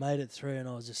then, made it through, and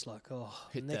I was just like,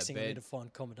 Hit next that thing I need bed. to find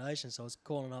accommodation. So I was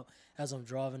calling up as I'm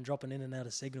driving, dropping in and out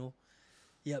of signal.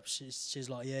 Yep, she's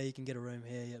like, yeah, you can get a room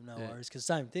here. Yep, no Yeah. worries. Because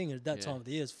same thing, at that Yeah. time of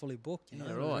the year, it's fully booked, Yeah,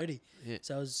 right. already. Yeah.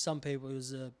 So it was some people, it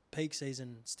was a peak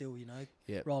season still,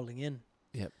 Yep. rolling in.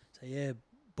 Yep. So,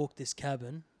 booked this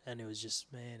cabin, and it was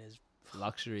just, man, it was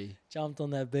Luxury. jumped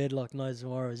on that bed like no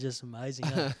tomorrow. It was just amazing.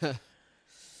 eh?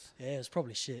 Yeah, it was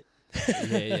probably shit.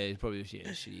 It's probably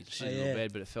shitty little yeah.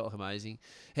 bed, but it felt amazing.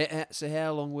 So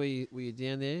how long were you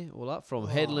down there? All up from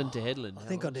headland to headland? I How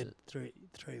think I long was did it?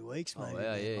 three weeks, Oh maybe.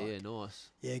 wow, man, nice.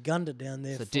 Yeah, gunned it down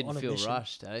there. So it on didn't a feel mission.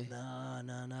 rushed, eh?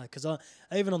 No. Because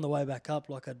even on the way back up,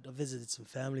 like I visited some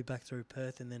family back through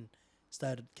Perth, and then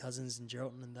stayed at cousins in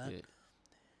Geraldton and that. Yeah.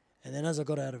 And then as I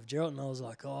got out of Geraldton, I was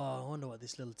like, I wonder what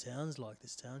this little town's like.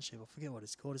 This township, I forget what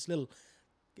it's called. It's little,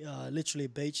 literally a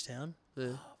beach town. Yeah.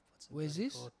 What's it Where's bloody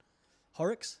this? called?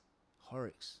 Horrocks.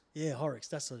 Horrocks. Yeah, Horrocks.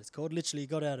 That's what it's called. Literally,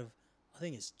 got out of, I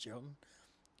think it's Geraldton.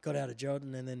 Got out of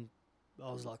Geraldton, and then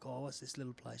I was like, what's this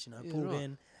little place? Yeah, Pulled right.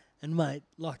 in, and mate,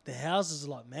 like the houses are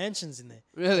like mansions in there.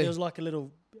 Really? It was like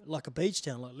a beach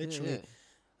town, like literally Yeah.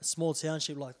 a small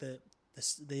township. Like the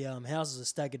houses are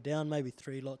staggered down, maybe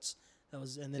 3 lots. And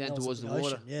then Down that was towards the ocean.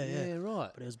 water. Yeah.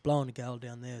 Right. But it was blowing a gale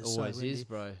down there. It was Always so windy. is,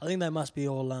 bro. I think they must be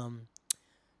all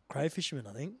cray fishermen.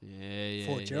 I think. Yeah.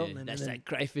 Fort Geraldton, and That's then- that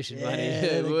crayfishing Yeah, money.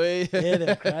 they- boy. Yeah,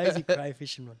 they're crazy cray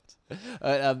fishermen.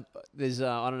 There's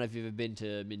I don't know if you've ever been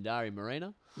to Mindari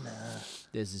Marina. Nah.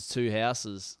 There's these two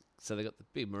houses. So they got the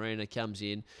big marina comes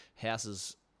in,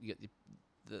 houses. You got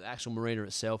the actual marina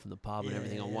itself and the pub and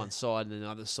everything on Yeah. one side, and then the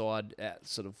other side at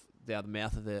sort of the other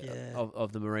mouth of the Yeah.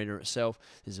 of the marina itself.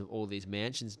 There's all these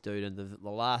mansions, dude, and the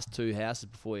last two houses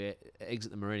before you exit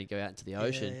the marina, go out into the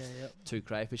ocean. Yeah. Two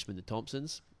crayfishermen, the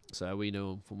Thompsons. So we knew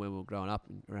them from when we were growing up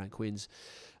around Quinns.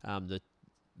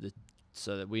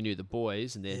 So that we knew the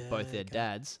boys, and both their okay.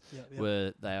 dads Yep.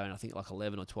 were, they own I think like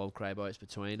 11 or 12 cray boats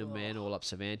between them, man, all up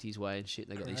Cervantes way and shit.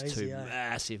 They got these Crazy, two eh?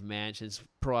 massive mansions,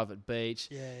 private beach,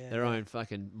 Yeah. their own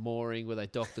fucking mooring where they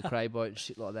dock the cray boat and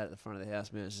shit like that at the front of the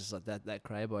house, man. It's just like that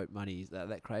cray boat money,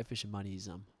 that crayfishing money is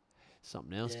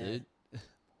something else, Yeah. dude.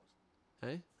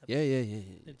 Hey?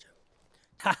 Yeah.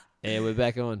 Ha! Yeah, we're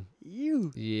back on.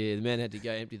 You. Yeah, the man had to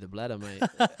go empty the bladder, mate.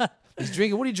 He's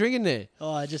drinking. What are you drinking there?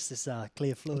 Oh, just this clear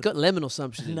You fluid. got lemon or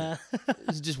some shit in Nah, it?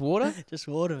 Is it just water? just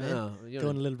water, man. Oh, you're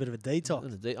Doing a little bit of a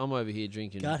detox. I'm over here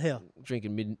drinking Gut health.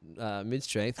 mid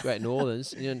strength, Great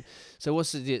Northerns. So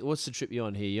what's the trip you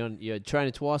on here? You're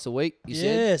training twice a week. You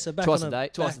said Yeah, so back twice on a day.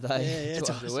 Twice a day. Yeah,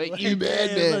 Twice a week. You Yeah,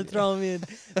 mad man.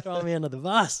 Throwing me under the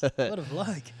bus. What a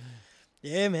bloke.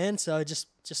 Yeah, man. So just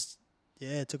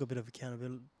took a bit of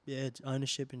accountability,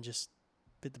 ownership, and just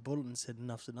bit the bullet and said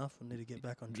enough's enough. I need to get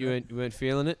back on track. You weren't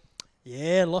feeling it.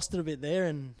 Yeah, lost it a bit there,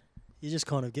 and you just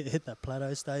kind of hit that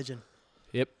plateau stage, and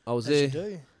Yep, I was as there.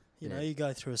 you do, you know, Yeah. you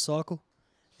go through a cycle,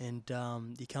 and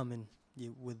you come in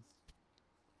with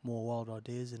more wild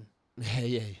ideas, and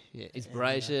yeah.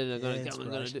 Inspiration. I'm gonna yeah, come.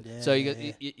 I'm gonna do. inspiration, So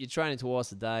yeah. you're training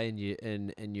twice a day, and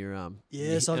you're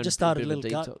yeah. So I've on just a started a bit of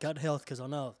little detox. gut health because I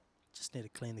know I just need to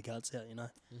clean the guts out, you know.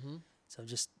 Mm-hmm. So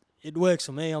it works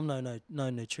for me. I'm no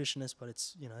nutritionist, but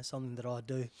it's something that I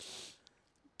do.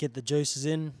 Get the juices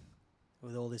in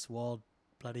with all this wild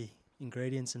bloody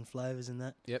ingredients and flavors and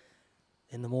that. Yep.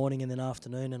 In the morning and then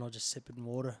afternoon, and I'll just sip it in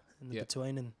water in the Yep.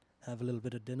 between and have a little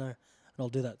bit of dinner. And I'll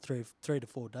do that 3 to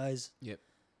 4 days. Yep.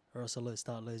 or else I'll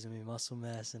start losing my muscle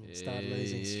mass and start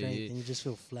losing strength, and you just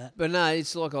feel flat. But no,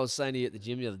 it's like I was saying to you at the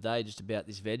gym the other day, just about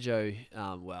this veggie,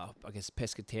 well, I guess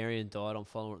pescatarian diet I'm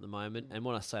following at the moment. And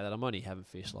when I say that, I'm only having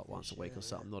fish like once a week or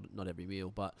something, not every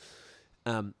meal. But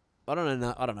I don't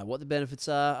know what the benefits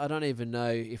are. I don't even know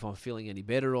if I'm feeling any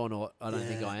better or not. I don't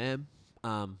think I am.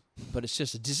 But it's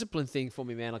just a discipline thing for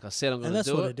me, man. Like I said, I'm going to do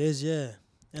it. And that's what it is, yeah.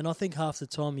 And I think half the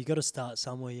time you got to start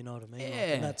somewhere, you know what I mean? Yeah. Like,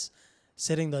 and that's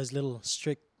setting those little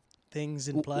strict things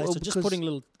in place, or just putting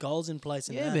little goals in place.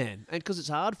 Yeah, man. And because it's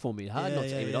hard for me, not to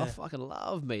eat it. I yeah. fucking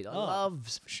love meat. I love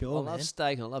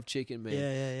steak and I love chicken, man.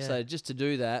 Yeah. So just to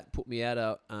do that, put me at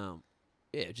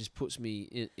it just puts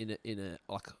me in a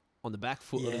like on the back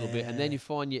foot a little bit, and then you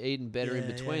find you're eating better in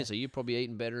between. Yeah. So you're probably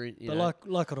eating better. But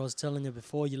like what I was telling you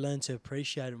before, you learn to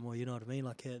appreciate it more. You know what I mean?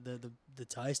 Like the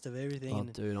taste of everything. Oh,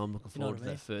 dude, I'm looking forward to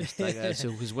that first steak.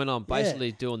 Because when I'm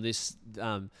basically doing this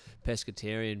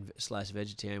pescatarian /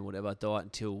 vegetarian whatever diet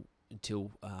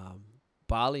until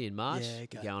Bali in March,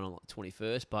 going on like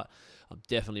 21st, but I'm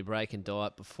definitely breaking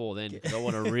diet before then because I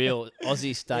want a real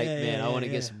Aussie steak, man. I want to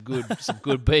get some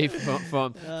good beef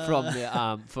from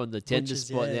the tender butchers,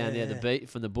 spot down there, the beef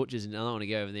from the butchers, and I don't want to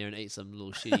go over there and eat some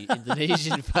little shitty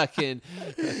Indonesian fucking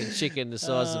chicken the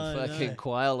size of fucking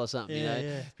quail or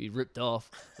something, be ripped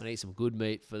off. And eat some good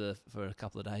meat for a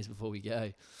couple of days before we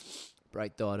go.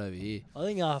 Break diet over here. I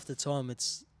think after time,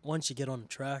 it's once you get on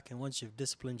track and once you've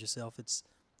disciplined yourself, it's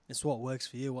what works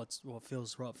for you, what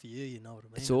feels right for you, you know what I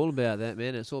mean? It's all about that,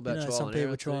 man. It's all about trial and error. Some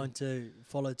people are trying to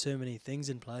follow too many things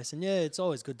in place. And, it's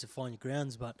always good to find your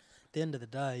grounds, but at the end of the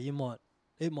day, it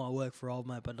might work for old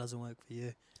mate, but it doesn't work for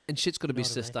you. And shit's got to be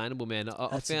sustainable, man.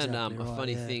 I found a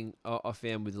funny thing I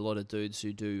found with a lot of dudes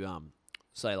who do,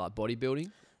 say, like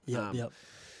bodybuilding. Yep.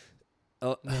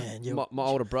 Man, my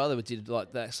older brother did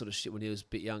like that sort of shit when he was a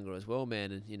bit younger as well,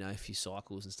 man, and a few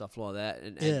cycles and stuff like that,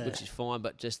 and which is fine.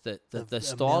 But just the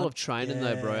style of training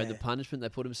though, bro, and the punishment they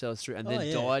put themselves through, and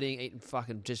then dieting, eating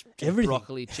fucking just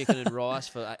broccoli, chicken, and rice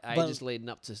for ages leading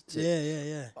up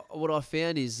to. What I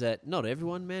found is that not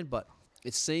everyone, man, but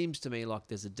it seems to me like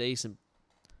there's a decent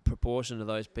proportion of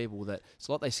those people that it's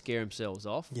like they scare themselves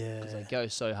off because they go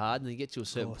so hard, and they get to a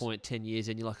certain point 10 years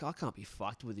and you're like, I can't be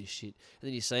fucked with this shit, and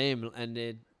then you see them and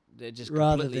they're just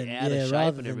completely out of shape rather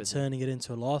and than everything. turning it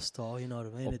into a lifestyle, you know what I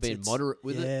mean? Or being moderate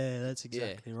with it. Yeah, that's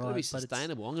exactly right. It's got to be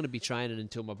sustainable. I'm going to be training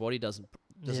until my body doesn't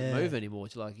move anymore.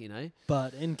 It's like,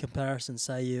 But in comparison,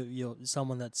 say you're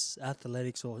someone that's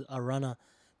athletics or a runner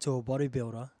to a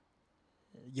bodybuilder,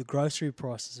 your grocery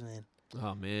prices, man.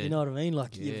 Oh, man. You know what I mean?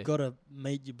 Like, you've got to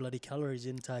meet your bloody calories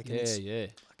intake. And it's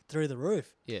like through the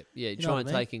roof. Yeah. You try and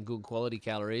take in good quality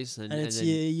calories. And it's,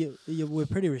 we're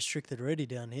pretty restricted already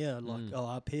down here. Like,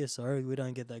 up here, sorry, we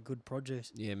don't get that good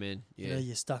produce. Yeah, man. Yeah.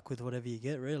 You're stuck with whatever you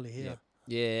get, really, here.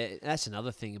 Yeah, that's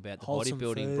another thing about the Wholesome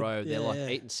bodybuilding, food. bro. They're like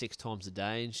eating 6 times a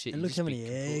day and shit. And look how many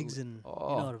eggs and, you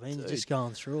know what I mean? You're just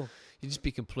going through. You just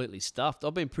be completely stuffed.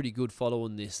 I've been pretty good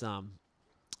following this,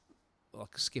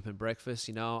 like skipping breakfast,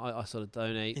 I sort of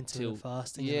don't eat until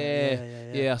fasting.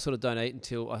 I sort of don't eat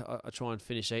until I try and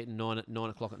finish eating 9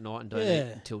 o'clock at night and don't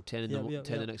eat until 10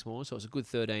 the next morning. So it's a good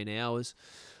 13 hours.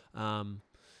 And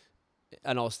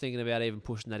I was thinking about even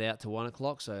pushing that out to 1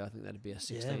 o'clock. So I think that'd be a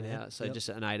 16 hours. So just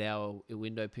an 8-hour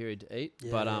window period to eat.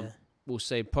 We'll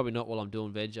see. Probably not while I'm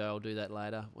doing veg. I'll do that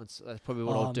later. That's probably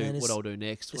what I'll do. What I'll do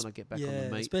next when I get back on the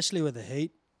meat. Especially with the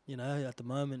heat, at the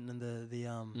moment, and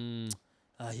the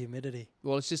humidity.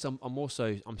 Well, it's just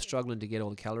I'm struggling to get all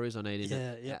the calories I need in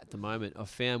it at the moment. I've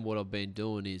found what I've been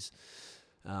doing is,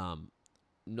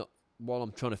 not while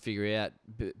I'm trying to figure out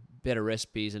better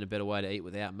recipes and a better way to eat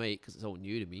without meat because it's all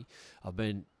new to me. I've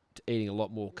been eating a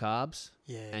lot more carbs.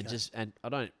 And I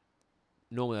don't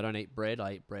eat bread.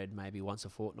 I eat bread maybe once a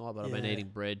fortnight, but I've been eating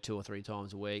bread 2 or 3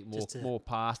 times a week. More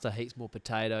pasta, heaps more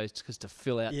potatoes, just to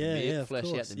fill out the meal,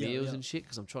 flesh out the meals and shit.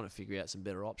 Because I'm trying to figure out some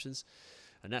better options.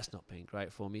 And that's not been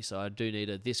great for me. So I do need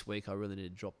this week. I really need to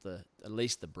drop at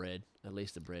least the bread out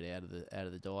of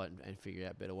the diet and figure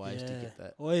out better ways to get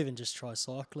that. Or even just try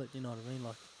cycle it. You know what I mean?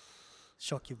 Like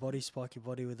spike your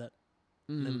body with that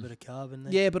little bit of carb in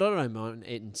there. Yeah, but I don't mind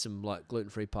eating some like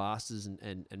gluten-free pastas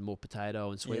and more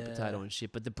potato and sweet potato and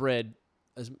shit. But the bread,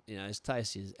 as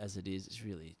tasty as it is, it's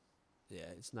really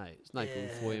it's no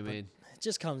good for you, man. It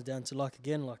just comes down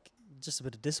to just a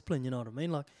bit of discipline. You know what I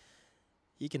mean? Like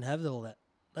you can have all that.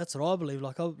 That's what I believe.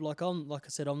 Like I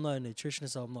said, I'm no nutritionist,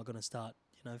 so I'm not going to start,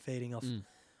 feeding off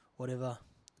whatever.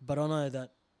 But I know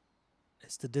that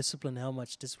it's the discipline, how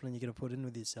much discipline you're going to put in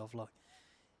with yourself. Like,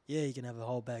 you can have a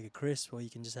whole bag of crisps, or you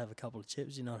can just have a couple of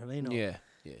chips. You know what I mean? Yeah.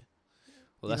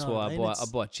 Well, You that's know what why I mean? I It's-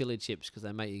 buy chili chips because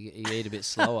they make you eat a bit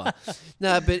slower.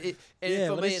 No, but Yeah,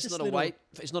 for but me, it's it's just not a little- weight.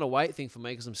 It's not a weight thing for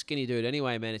me because I'm skinny dude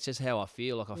anyway, man. It's just how I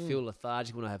feel. Like I feel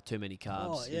lethargic when I have too many carbs.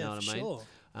 Oh you yeah, know what for I mean? sure.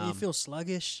 And you feel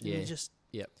sluggish. And yeah. you just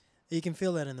Yep. you can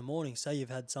feel that in the morning. Say you've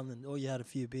had something, or you had a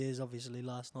few beers, obviously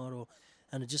last night,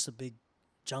 and it's just a big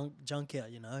junk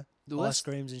out. You know, Well, ice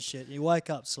creams and shit. You wake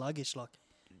up sluggish, like.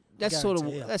 That's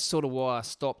guarantee ya. sort of why I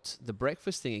stopped the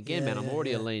breakfast thing again, man. Yeah, I'm yeah,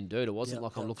 already a yeah. lean dude. It wasn't Yep,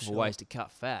 like I'm yep, looking for sure. ways to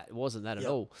cut fat. It wasn't that at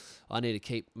Yep. all. I need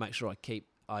to make sure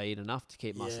I eat enough to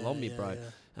keep muscle on me, Yeah, bro.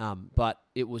 yeah. But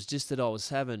it was just that I was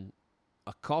having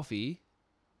a coffee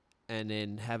and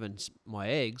then having my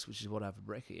eggs, which is what I have for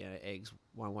breakfast. You know, eggs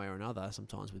one way or another,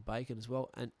 sometimes with bacon as well.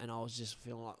 And I was just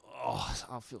feeling like,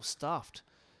 I feel stuffed,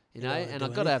 you You know. don't wanna And I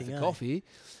do got to have anything, the eh? coffee,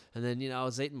 and then I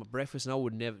was eating my breakfast, and I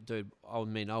would never, dude. I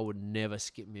would never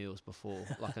skip meals before,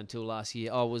 like until last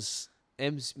year.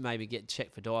 Em's made me get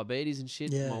checked for diabetes and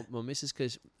shit. Yeah. My missus,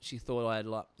 because she thought I had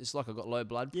it's like I got low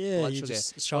blood Yeah, you sugar.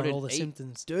 just If I showing all didn't the eat-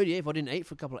 symptoms. Dude, yeah, if I didn't eat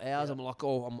for a couple of hours, Yeah. I'm like,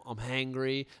 I'm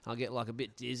hangry. I'll get like a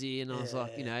bit dizzy, and I was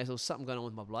like, Yeah. there was something going on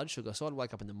with my blood sugar. So I'd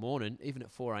wake up in the morning, even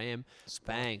at 4 a.m.,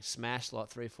 bang, smash like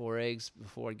 3-4 eggs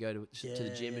before I'd go to the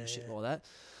gym and shit like that.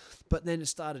 But then it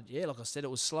started, like I said, it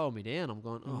was slowing me down. I'm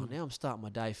going, now I'm starting my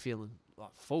day feeling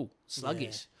like full,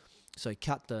 sluggish. So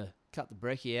cut the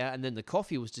brekkie out, and then the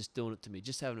coffee was just doing it to me.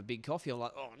 Just having a big coffee, I'm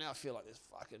like, now I feel like there's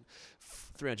fucking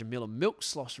 300 ml of milk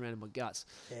sloshed around in my guts.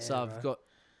 So Yeah, I've bro.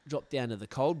 dropped down to the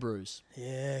cold brews.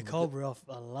 Yeah, cold brew.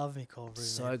 I love me cold brew.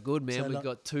 So man. good, man. So We've like-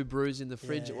 got 2 brews in the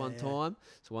fridge Yeah, at one yeah. time.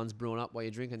 So one's brewing up while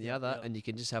you're drinking the other, yep. and you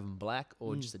can just have them black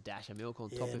or just a dash of milk on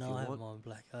top if no, you I have want. mine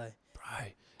black. Eh? Bro,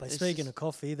 But it's speaking just- of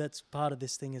coffee, that's part of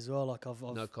this thing as well. Like I've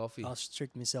no coffee. I've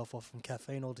strict myself off from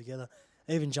caffeine altogether.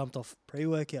 I even jumped off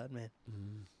pre-workout, man.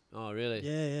 Oh, really?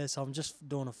 Yeah. So I'm just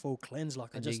doing a full cleanse.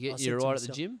 Like And I just you're I said to right at the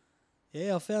myself- gym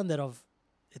Yeah, I found that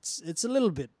it's a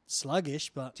little bit sluggish,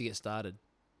 but to get started.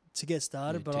 to get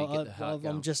started. Yeah, but to get the heart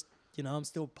going. I'm just I'm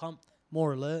still pumped,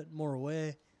 more alert, more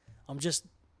aware. I'm just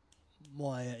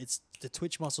it's the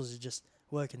twitch muscles are just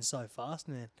working so fast,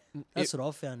 man. That's what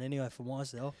I've found anyway for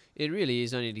myself. It really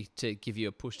is only to give you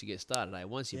a push to get started. Eh?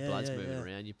 Once your Yeah, blood's yeah, moving yeah.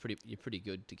 around, you're pretty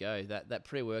good to go. That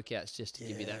pre-workout's just to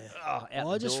give you that. Yeah. Out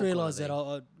Well, I the just door kind of realised that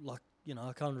thing.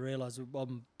 I kind of realised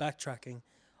I'm backtracking.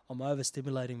 I'm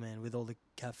overstimulating, man, with all the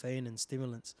caffeine and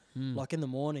stimulants. Like in the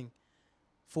morning,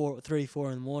 3, 4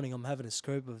 in the morning, I'm having a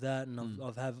scoop of that, and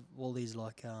I've have all these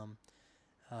like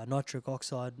nitric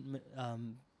oxide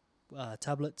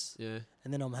tablets, Yeah.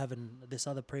 and then I'm having this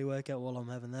other pre-workout while I'm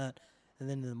having that, and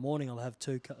then in the morning I'll have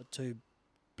two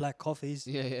black coffees,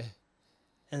 Yeah.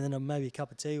 and then maybe a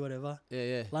cup of tea, whatever.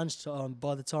 Yeah. Lunchtime,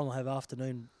 by the time I have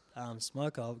afternoon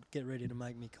smoke, I'll get ready to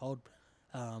make me cold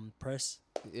press.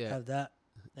 Yeah. Have that,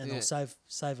 and Yeah. I'll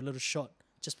save a little shot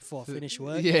just before I finish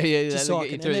work. Yeah. Just so I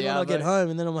can, and then when I get home,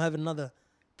 and then I'm having another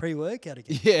pre-workout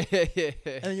again. Yeah.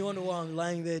 And you wonder why I'm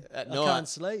laying there. At I night, can't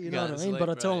sleep. You know what I can't mean? But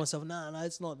I sleep, tell right. myself, no,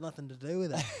 it's not nothing to do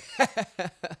with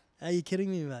that. Are you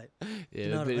kidding me, mate? Yeah, You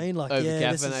know a what I bit mean? Like, over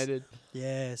yeah, this is- caffeinated.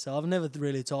 Yeah. So I've never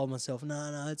really told myself,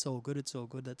 no, it's all good. It's all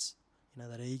good. That's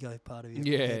that ego part of you.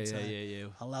 Yeah.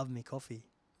 I love me coffee.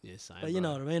 Yeah, same. But you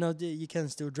know what I mean? You can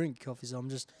still drink coffee, so I'm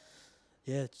just,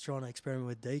 trying to experiment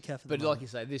with decaf. At But the like moment. you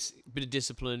say, this bit of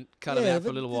discipline, cut them out for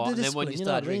a little while, and then when you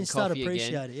start drinking coffee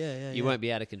again, you won't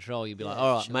be out of control. You'll be like, Yeah,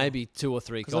 all right, sure. maybe 2 or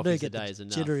 3 'Cause I do coffees a get day the is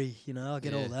enough. jittery, I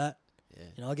get Yeah. all that.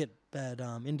 Yeah. I get bad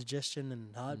indigestion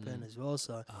and heartburn as well.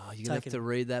 So Oh, you're gonna have taking- to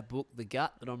read that book, The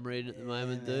Gut, that I'm reading at the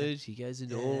moment, man. dude. He goes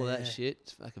into all of that Yeah. shit.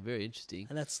 It's fucking very interesting.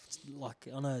 and that's like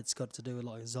I know it's got to do with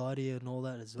like anxiety and all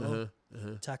that as well.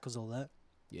 Uh-huh. Tackles all that.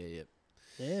 Yeah.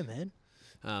 Yeah, man.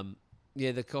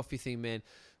 Yeah, the coffee thing, man.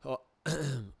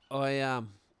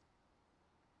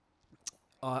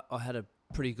 I had a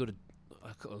pretty good.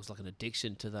 It was like an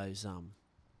addiction to those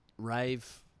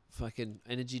rave fucking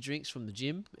energy drinks from the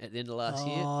gym at the end of last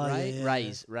year. Oh,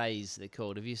 yeah. Rays they're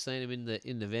called. Have you seen them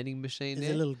in the vending machine Is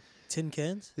there? it little tin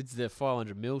cans? It's the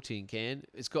 500 ml tin can.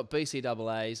 It's got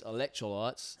BCAAs,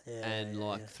 electrolytes, Yeah, and yeah,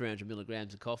 like yeah. 300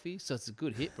 milligrams of coffee. So it's a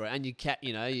good hit, bro. And you're getting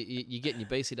your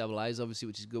BCAAs, obviously,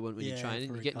 which is good when you're Yeah, training.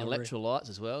 for You're getting recovery. electrolytes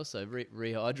as well, so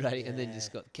rehydrating, and then you Yeah.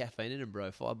 just got caffeine in them, bro.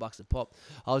 $5 a pop.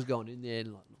 I was going in there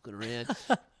and like looking around,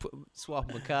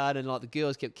 swiping my card, and like the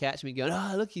girls kept catching me, going,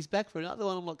 "Oh, look, he's back for another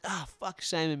one." I'm like, fuck,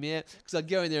 shaming me out, because I'd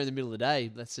go in there in the middle of the day.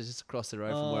 That's just across the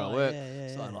road from where I Oh, work. yeah,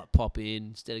 So I'd yeah. like pop in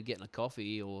instead of getting a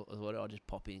coffee or what. I'll just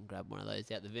pop in, grab one of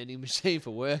those out the vending machine for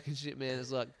work and shit, man.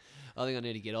 It's like, I think I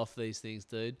need to get off these things,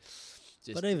 dude.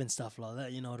 Just But even stuff like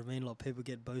that, you know what I mean? Like people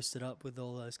get boosted up with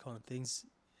all those kind of things.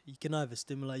 you can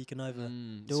overstimulate, you can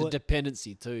It's do a it.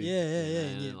 dependency too. Yeah, yeah, you yeah. know,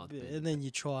 And, you, like the- and then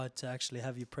you try to actually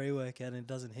have your pre-workout and it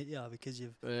doesn't hit you because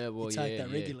you've well, you take yeah, that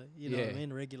yeah. regularly. You know what I Yeah.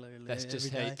 mean? Regularly. That's just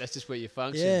every how. day. That's just where you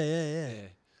function. Yeah, yeah, yeah.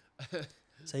 Yeah.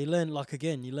 So you learn, like,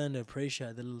 again, you learn to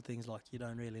appreciate the little things, like you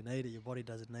don't really need it. Your body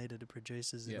doesn't need it. It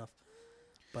produces Yep. enough.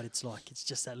 But it's like, it's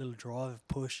just that little drive,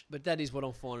 push. But that is what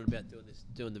I'm finding about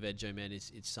doing the veg, man.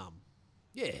 It's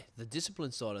the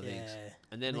discipline side of things. Yeah.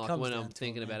 And then And it like comes when down I'm to it,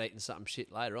 thinking man. about eating something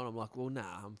shit later on, I'm like, well,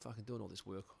 nah, I'm fucking doing all this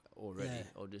work already. Yeah.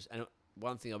 Or just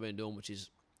one thing I've been doing, which is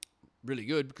really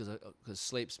good because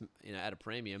sleep's at a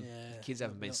premium. Yeah. The kids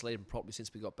haven't been Yep. sleeping properly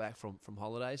since we got back from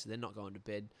holidays. So they're not going to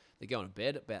bed. They're going to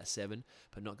bed at about 7,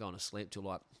 but not going to sleep till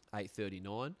like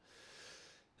 8:39.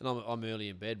 And I'm early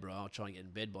in bed, bro. I'll try and get in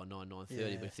bed by 9:30.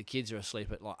 Yeah. But if the kids are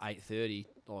asleep at like 8:30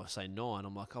 or say 9,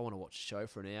 I'm like, I want to watch a show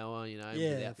for an hour, Yeah,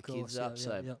 without of the course. kids up.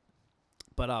 So, Yep.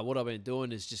 but what I've been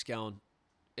doing is just going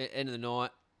end of the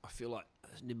night. I feel like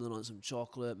nibbling on some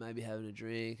chocolate, maybe having a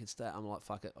drink and stuff. I'm like,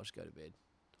 fuck it, I'll just go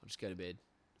to bed.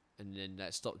 And then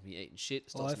that stops me eating shit.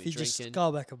 Or Stops if me you drinking. just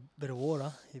go back a bit of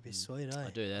water, you'd be sweet, eh? I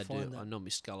do that. I Find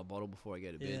normally scull a bottle before I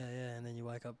go to Yeah, bed. yeah, and then you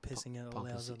wake up pissing out all Punk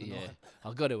hours us- of the yeah, night.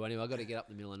 I've got to anyway. I've got to get up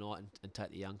in the middle of the night and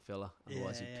take the young fella.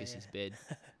 Otherwise, Yeah, he'd yeah, piss yeah. his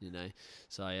bed,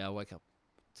 So I wake up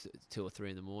 2 or 3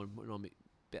 in the morning. Normally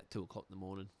about 2 o'clock in the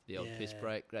morning. The old piss Yeah.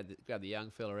 break. Grab the young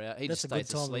fella out. He That's just a good stays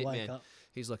time to asleep, wake man. up.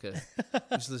 He's like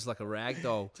he's just like a rag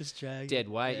doll. Just drag. Dead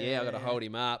weight. Yeah, I got to hold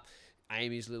him up.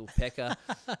 Amy's little pecker,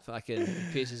 fucking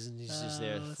pisses, and he's just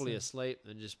there Oh, fully awesome. asleep,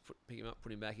 and just pick him up,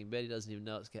 put him back in bed. He doesn't even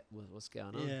know what's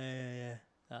going Yeah, on. yeah, yeah.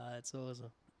 That's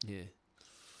awesome. Yeah.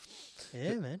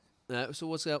 Yeah, man. So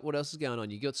what else is going on?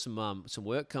 You got some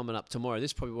work coming up tomorrow.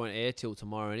 This probably won't air till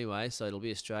tomorrow anyway, so it'll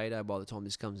be Australia Day by the time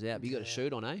this comes out. But you got a Yeah.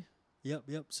 shoot on, eh?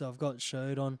 Yep. So I've got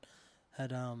showed on.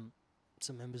 Had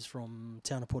some members from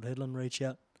town of Port Hedland reach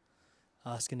out,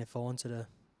 asking if I wanted to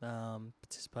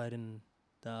participate in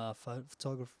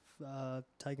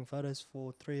taking photos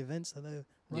for 3 events that they're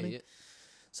running. Yeah.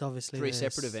 So obviously 3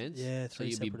 there's- separate events. Yeah, So 3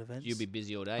 you'll separate be events. you'll be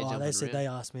busy all day. Oh, jumping they said around. they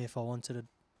asked me if I wanted to,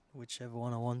 whichever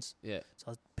one I want. Yeah.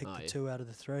 So I picked Oh, the yeah. 2 out of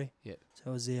the 3. Yep. So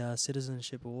it was the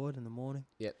Citizenship Award in the morning.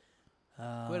 Yep.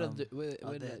 Um, Where did where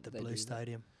at did the they Blue do that?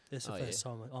 Stadium. It's the Oh, first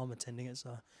time I'm attending it,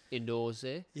 so Indoors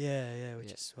there. yeah, which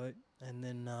Yeah. is sweet. And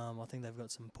then I think they've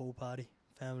got some pool party,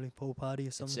 family pool party or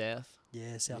At something. South.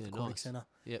 Yeah, South Yeah, Aquatic nice. Centre.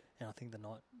 Yep. And I think the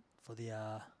night for the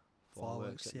Fireworks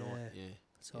fireworks. at Yeah. night. Yeah.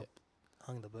 So Yep. I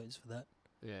hung the boots for that.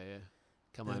 Yeah.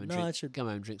 Come Yeah, home and no, drink. it should- Come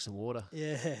home and drink some water.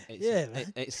 Yeah, Eat yeah, some,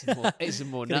 man. eat some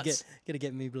more Gotta nuts.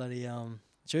 get me bloody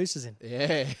juices in.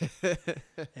 Yeah.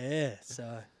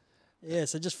 Yeah,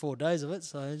 so just 4 days of it,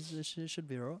 so it should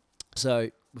be alright. So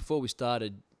before we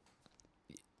started,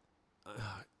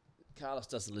 Carlos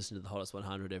doesn't listen to the Hottest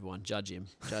 100. Everyone judge him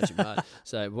hard.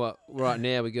 So right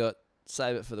now we got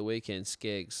Save It for the Weekend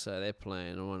Skeggs. So they're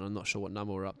playing. I'm not sure what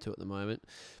number we're up to at the moment,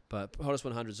 but Hottest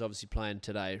 100 is obviously playing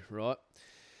today, right?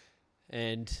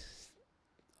 And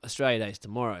Australia Day's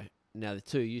tomorrow. Now the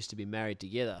two used to be married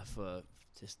together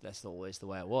that's always the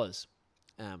way it was.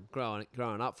 Growing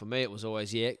up for me, it was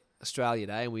always Australia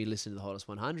Day, and we listened to the Hottest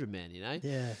 100, man.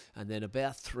 Yeah, And then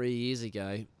about 3 years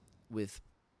ago, with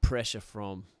pressure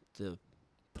from the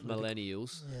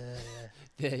millennials,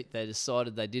 yeah. they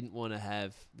decided they didn't want to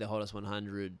have the Hottest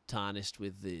 100 tarnished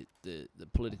with the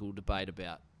political debate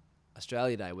about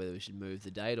Australia Day, whether we should move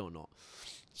the date or not.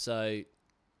 So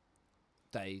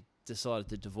they decided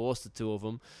to divorce the two of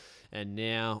them, and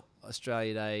now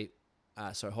Australia Day,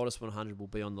 Hottest 100 will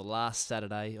be on the last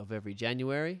Saturday of every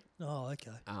January. Oh,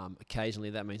 okay.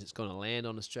 Occasionally that means it's going to land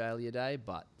on Australia Day,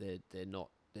 but they're not.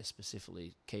 They're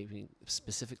specifically keeping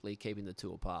the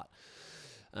two apart,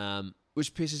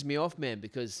 which pisses me off, man.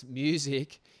 Because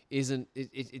music isn't.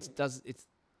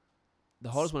 The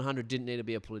Hottest 100 didn't need to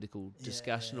be a political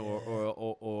discussion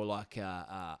or like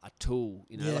a tool,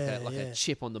 like a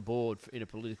chip on the board in a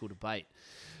political debate.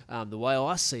 The way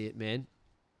I see it, man.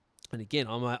 And again,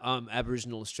 I'm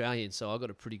Aboriginal Australian, so I got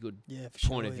a pretty good For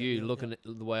point sure, of view looking at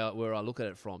the way where I look at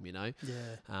it from. Yeah.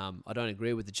 I don't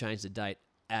agree with the change the date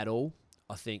at all.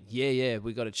 I think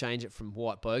we got to change it from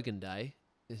White Bogan Day.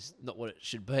 It's not what it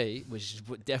should be, which is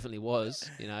what definitely was.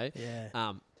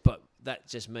 Yeah. But that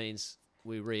just means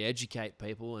we re-educate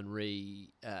people and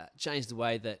change the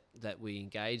way that we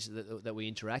engage, that we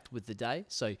interact with the day.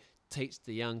 So teach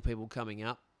the young people coming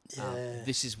up Yeah.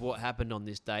 This is what happened on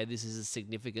this day. This is a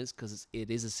significance because it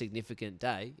is a significant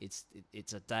day.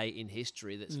 It's a day in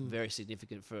history that's very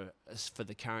significant for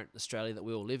the current Australia that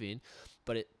we all live in.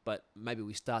 But maybe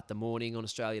we start the morning on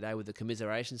Australia Day with a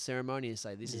commiseration ceremony and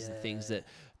say this is the things that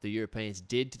the Europeans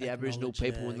did to the Aboriginal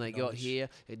people when they got here.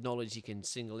 Acknowledge you can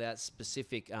single out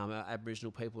specific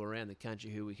Aboriginal people around the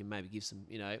country who we can maybe give some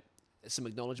some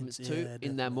acknowledgements to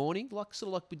in that morning, sort of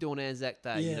like we do on Anzac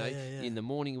Day. In the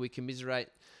morning we commiserate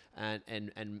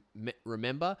and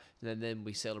remember, and then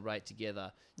we celebrate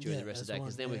together during the rest of the day,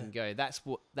 because then we can go, that's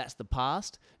the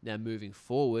past. Now moving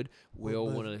forward, we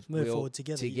all want to move forward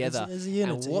together as a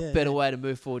unit. And what better way to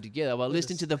move forward together? Well,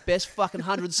 listening to the best fucking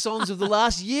 100 songs of the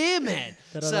last year, man.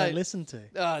 That I don't listen to.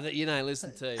 Oh, that you don't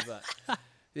listen to, but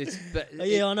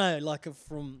I know. Like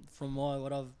from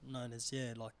what I've known is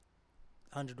like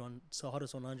 101, so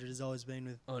hottest 100 has always been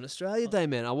with on Australia Day,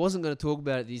 man. I wasn't going to talk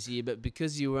about it this year, but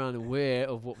because you were unaware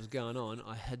of what was going on,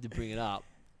 I had to bring it up,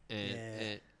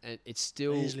 and it's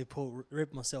still. I usually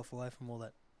rip myself away from all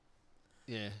that.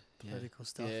 Political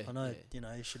stuff. Yeah, I know,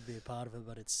 you should be a part of it,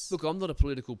 but it's. Look, I'm not a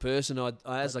political person.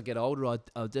 As I get older, I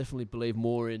definitely believe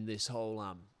more in this whole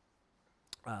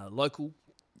local.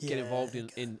 Get involved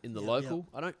in the local.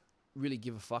 I don't really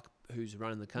give a fuck who's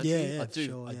running the country. I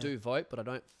do vote, but I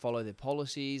don't follow their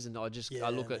policies, and I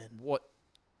look at what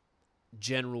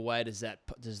general way does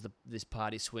this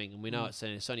party swing, and we know it's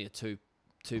only a two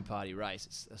party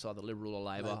race. It's either Liberal or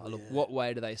Labor. I look what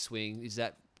way do they swing?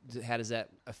 How does that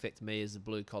affect me as a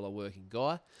blue collar working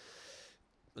guy?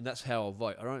 And that's how I'll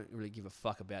vote. I don't really give a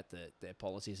fuck about their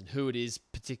policies and who it is,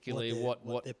 particularly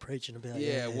what they're preaching about.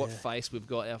 What face we've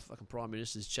got. Our fucking Prime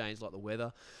Minister's changed like the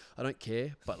weather. I don't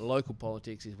care. But local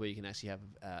politics is where you can actually have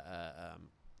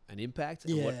an impact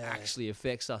and what actually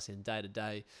affects us in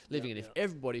day-to-day living. And if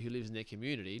everybody who lives in their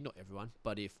community, not everyone,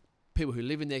 but if people who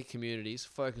live in their communities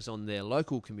focus on their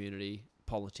local community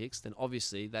politics, then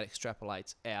obviously that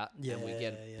extrapolates out and we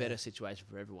get a better situation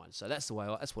for everyone. So that's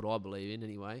that's what I believe in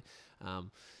anyway.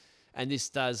 And this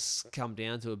does come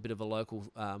down to a bit of a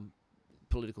local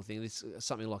political thing. This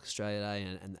something like Australia Day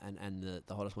and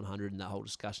the hottest 100 and that whole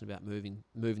discussion about moving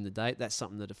the date. That's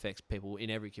something that affects people in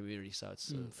every community. So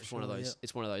it's one of those.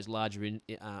 It's one of those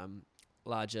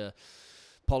larger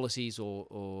policies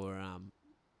or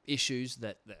issues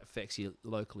that affects you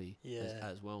locally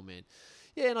as well, man.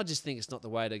 Yeah, and I just think it's not the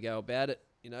way to go about it.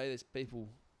 There's people,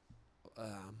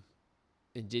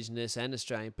 Indigenous and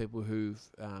Australian people who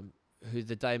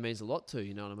the day means a lot to.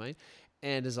 You know what I mean?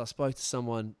 And as I spoke to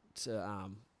someone,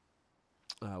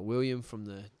 William from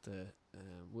the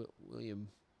William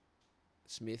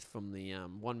Smith from the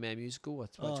One Man Musical. I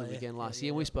spoke to him again last year,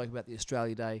 and we spoke about the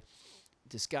Australia Day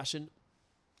discussion.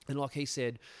 And like he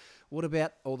said, what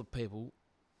about all the people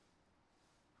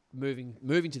moving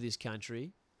to this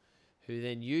country who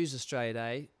then use Australia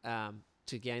Day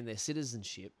to gain their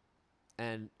citizenship,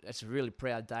 and it's a really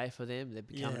proud day for them. They're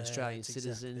becoming Australian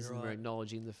citizens, and we're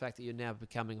acknowledging the fact that you're now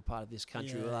becoming a part of this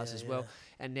country with us as well.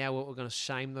 And now we're going to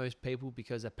shame those people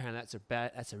because apparently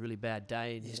that's a really bad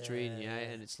day in history,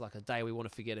 and it's like a day we want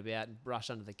to forget about and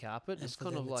brush under the carpet. And it's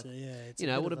kind of like,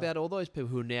 what about all those people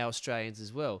who are now Australians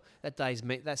as well?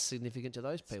 That's significant to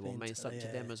those people. It means something to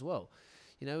them as well.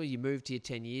 You moved here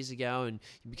 10 years ago and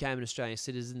you became an Australian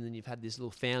citizen, and you've had this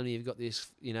little family, you've got this,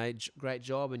 great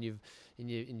job, and you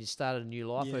started a new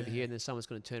life over here, and then someone's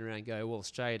going to turn around and go, well,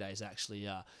 Australia Day is actually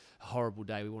a horrible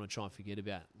day we want to try and forget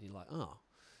about. And you're like, oh,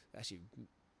 actually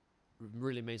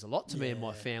really means a lot to me and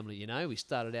my family, We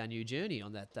started our new journey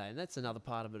on that day, and that's another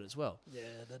part of it as well. Yeah,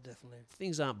 that definitely.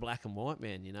 Things aren't black and white,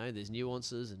 man, There's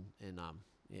nuances and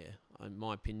in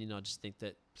my opinion, I just think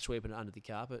that sweeping it under the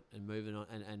carpet and moving on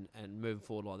and moving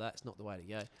forward like that is not the way to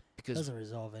go. Because it doesn't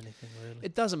resolve anything, really.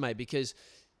 It doesn't, mate, because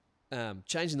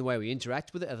changing the way we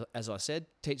interact with it, as I said,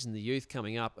 teaching the youth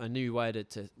coming up a new way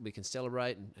to we can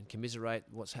celebrate and commiserate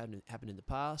what's happened in the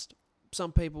past.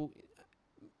 Some people,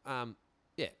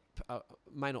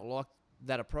 may not like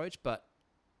that approach, but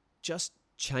just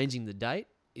changing the date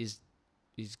is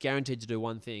guaranteed to do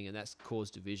one thing, and that's cause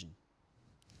division,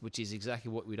 which is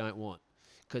exactly what we don't want,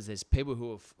 because there's people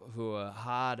who are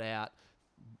hard out,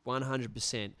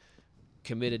 100%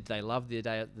 committed. They love the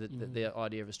day, the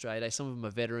idea of Australia Day. Some of them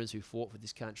are veterans who fought for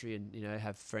this country and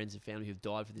have friends and family who've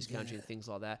died for this country and things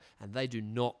like that, and they do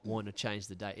not want to change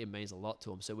the date. It means a lot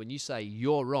to them. So when you say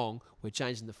you're wrong, we're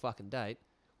changing the fucking date,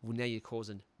 well, now you're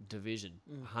causing division.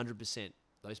 100%.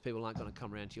 Those people aren't going to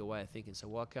come around to your way of thinking. So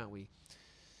why can't we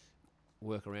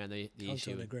work around the Come to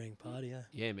issue. an agreeing party, yeah.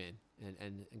 Yeah, man,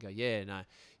 and go, yeah, no.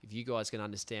 If you guys can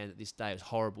understand that this day is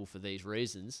horrible for these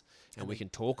reasons, and we can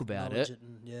talk about Acknowledge it,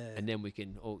 and yeah, and then we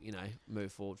can all,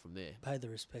 move forward from there. pay the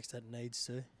respects that it needs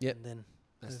to. Yep. And then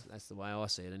That's the way I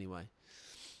see it, anyway.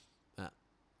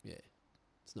 Yeah,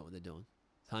 it's not what they're doing.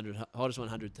 100 hottest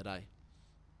 100 today.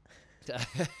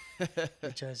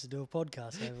 we chose to do a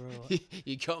podcast overall.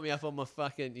 You got me up on my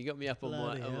Bloody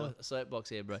on my hell. soapbox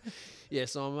here, bro. Yeah,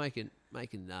 so I'm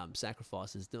making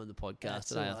sacrifices doing the podcast That's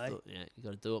today. all I right. thought, you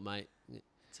got to do it, mate.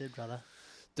 That's it, brother.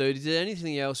 Dude, is there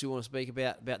anything else you want to speak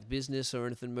about the business or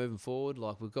anything moving forward?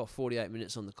 Like, we've got 48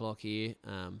 minutes on the clock here.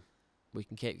 We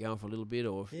can keep going for a little bit,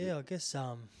 or if Yeah, I guess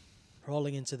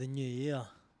rolling into the new year,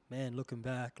 man, looking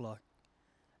back, like,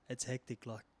 it's hectic.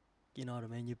 Like, you know what I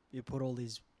mean? You put all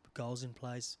these goals in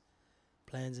place,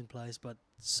 plans in place, but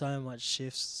so much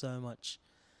shifts, so much,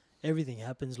 everything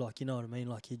happens. Like, you know what I mean?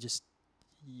 Like,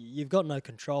 you've got no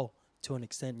control to an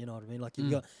extent. You know what I mean? Like,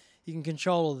 you can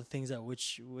control all the things that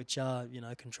which are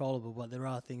controllable, but there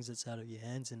are things that's out of your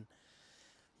hands. And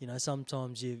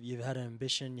sometimes you've had an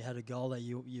ambition, you had a goal that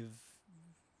you've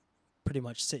pretty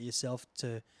much set yourself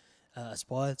to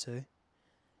aspire to,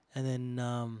 and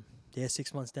then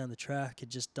 6 months down the track, it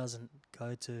just doesn't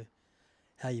go to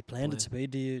how you planned it to be.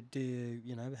 Do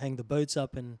you hang the boots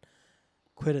up and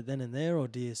quit it then and there, or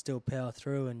do you still power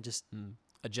through and just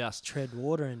adjust, tread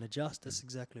water and adjust? That's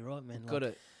exactly right, man. got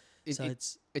it.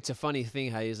 It's a funny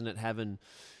thing, hey, isn't it?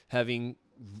 Having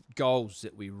goals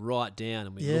that we write down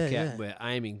and we look at, we're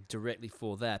aiming directly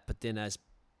for that. But then as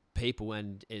people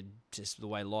and just the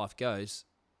way life goes,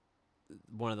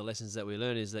 one of the lessons that we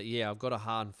learn is that, I've got a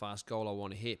hard and fast goal I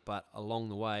want to hit, but along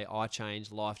the way, I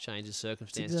change, life changes,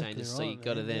 circumstance changes. So you've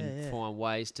got to then find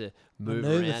ways to move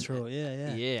around through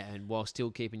it, yeah, and while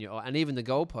still keeping your eye. And even the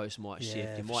goalposts might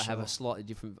shift. You for might have a sure. slightly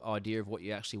different idea of what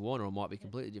you actually want, or it might be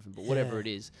completely different. But whatever it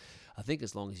is, I think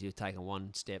as long as you're taking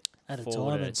one step at a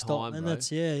forward time at and a stop. time, And bro.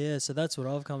 that's So that's what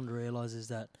I've come to realise, is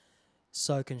that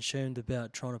so consumed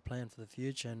about trying to plan for the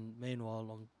future, and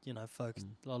meanwhile I'm focused.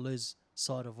 I lose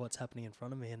sight of what's happening in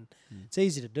front of me, and it's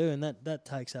easy to do, and that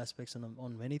takes aspects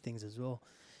on many things as well.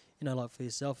 Like for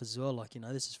yourself as well. Like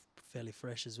this is fairly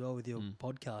fresh as well with your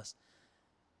podcast.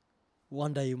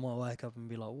 One day you might wake up and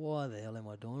be like, why the hell am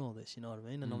I doing all this? You know what I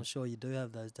mean? And I'm sure you do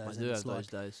have those days. I and do it's have those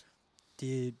days. Do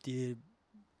you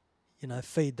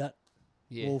feed that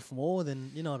Yeah. wolf more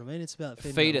than, you know what I mean? It's about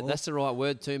feeding Feed that it. wolf. That's the right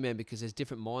word too, man, because there's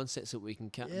different mindsets that we can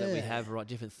that we Yeah. have, right?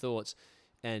 Different thoughts,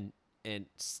 and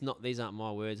it's not, these aren't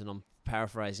my words, and I'm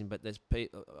paraphrasing, but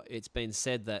it's been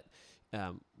said that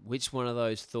which one of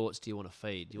those thoughts do you want to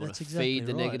feed? Do you want That's to exactly feed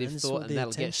the right, negative and it's thought, all and the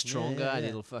that'll get attention. stronger, and Yeah.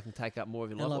 it'll fucking take up more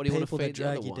of your And life? like What do you want people to that feed the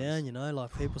drag other you ones? down,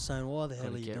 like people saying, why the hell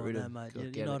Gotta are you get doing rid of- that, mate? gotta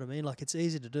You get know it. what I mean? Like, it's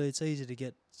easy to do. It's easy to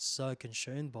get so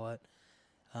consumed by it.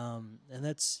 And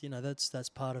that's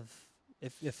part of,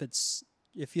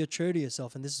 if you're true to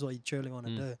yourself and this is what you truly want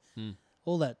to do,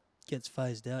 all that gets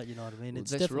phased out, you know what I mean? Well,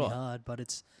 It's that's definitely right. hard, but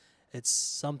it's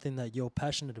something that you're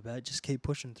passionate about. Just keep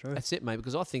pushing through. That's it, mate,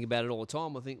 because I think about it all the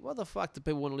time. I think, what the fuck do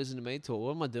people want to listen to me talk?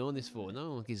 What am I doing this for?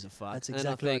 No one gives a fuck. That's And I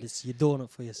exactly right. think, You're doing it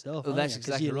for yourself. well, aren't that's you? 'Cause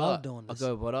exactly you right. love doing I this.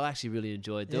 go, but I actually really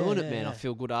enjoy doing it, man. I yeah.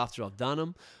 feel good after I've done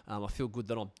them. I feel good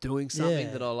that I'm doing something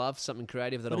Yeah. that I love, something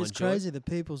creative that But I it's enjoy. crazy that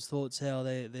people's thoughts, how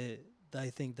they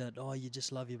think that, oh, you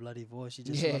just love your bloody voice, you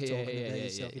just Yeah, love yeah, talking yeah, about yeah,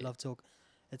 yourself, yeah, you yeah. love talk.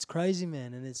 It's crazy,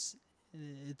 man, and it's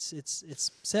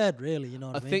sad, really. You know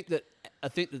what I mean? I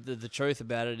think that the truth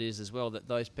about it is as well that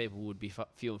those people would be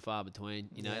few and far between.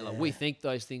 Like Yeah. we think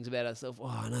those things about ourselves.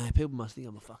 Oh no, people must think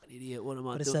I'm a fucking idiot. What am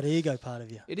I But it's doing? that ego part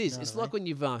of you. It you is. know It's what I like when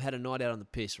you've had a night out on the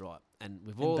piss, right? And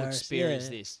we've all Embarrassed,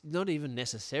 experienced yeah. this. Not even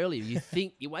necessarily. You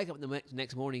think you wake up the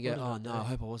next morning and go, What did "Oh I no, I do?"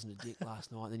 hope I wasn't a dick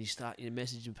last night." Then you start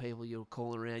messaging people, you're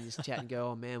calling around, you just chat and go,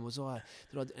 "Oh man, was I?"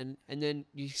 And then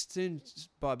you soon,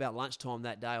 by about lunchtime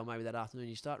that day or maybe that afternoon,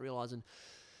 you start realizing,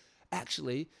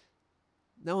 actually,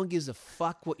 no one gives a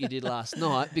fuck what you did last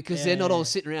night because they're not all Yeah.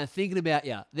 sitting around thinking about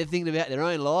you. They're thinking about their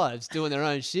own lives, doing their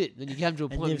own shit. Then you come to a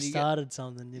And point you've where you started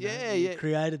something. You know? Yeah, You yeah.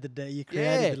 created the day. You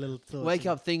created the little thoughts. wake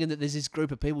up thinking that there's this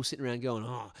group of people sitting around going,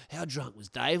 "Oh, how drunk was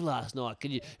Dave last night? Can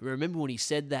you remember when he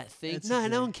said that thing?" That's No,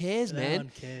 exactly- no one cares, no man. one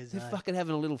cares, They're eh? fucking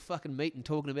having a little fucking meeting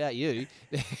talking about you.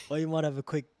 Or you might have a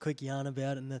quick yarn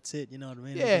about it, and that's it. You know what I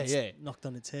mean? Yeah, It gets yeah. knocked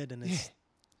on its head, and it's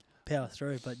power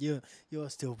through. But you're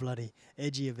still bloody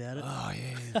edgy about it. Oh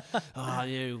yeah. Oh,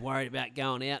 you're worried about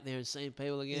going out there and seeing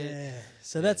people again. Yeah.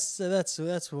 So that's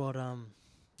what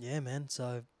yeah, man.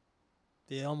 So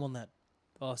yeah, I'm on that.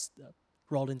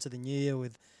 Rolled into the new year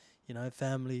with,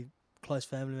 close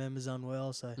family members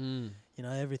unwell. So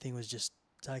everything was just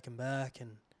taken back,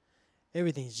 and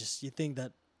everything's just, you think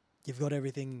that you've got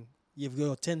everything you've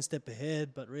got 10 step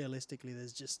ahead, but realistically,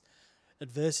 there's just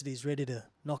adversities ready to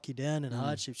knock you down and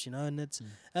hardships, you know, and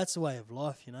that's the way of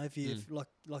life, you know. If you, if, like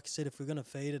I said, if we're going to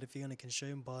feed it, if you're going to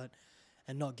consume by it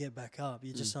and not get back up,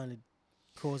 you're just only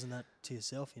causing that to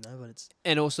yourself, you know. But it's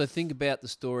And also think about the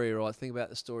story, right? Think about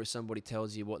the story somebody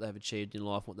tells you what they've achieved in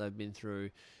life, what they've been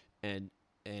through, and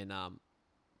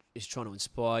is trying to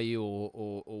inspire you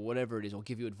or whatever it is, or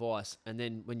give you advice. And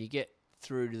then when you get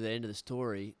through to the end of the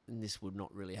story, and this would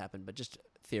not really happen, but just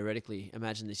theoretically,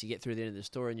 imagine this: you get through the end of the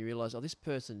story and you realise, oh, this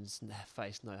person's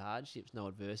faced no hardships, no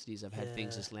adversities. They've had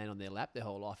things just land on their lap their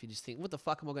whole life. You just think, what the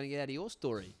fuck am I going to get out of your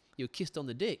story? You were kissed on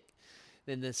the dick.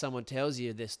 Then someone tells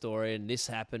you their story, and this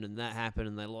happened and that happened,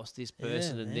 and they lost this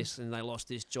person and this, and they lost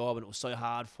this job, and it was so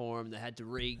hard for them. They had to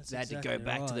go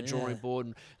back to the drawing board,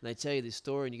 and they tell you this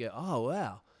story, and you go, oh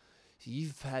wow, so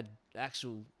you've had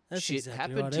actual shit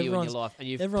happen to you in your life, and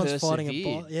you've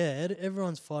persevered.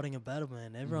 Everyone's fighting a battle,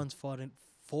 man. Everyone's fighting.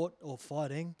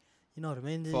 You know what I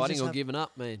mean? Fighting or giving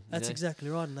up, man. That's exactly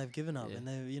right, and they've given up, and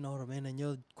they, you know what I mean. And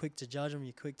you're quick to judge them.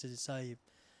 You're quick to say,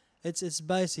 it's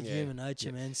basic human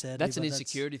nature, man. Sadly, that's an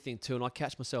insecurity thing too, and I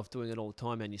catch myself doing it all the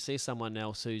time. Man, you see someone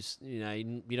else who's, you know,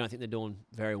 you don't think they're doing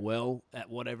very well at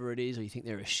whatever it is, or you think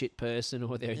they're a shit person,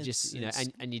 or they're just, you know,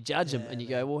 and you judge them, and you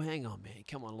go, well, hang on, man,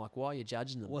 come on, like, why are you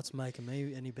judging them? What's making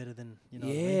me any better than, you know?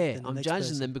 Yeah, I'm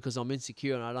judging them because I'm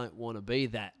insecure and I don't want to be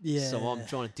that. Yeah. So I'm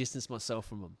trying to distance myself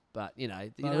from them. But, you know,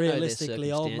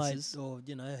 realistically, old mate, or,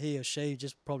 you know, he or she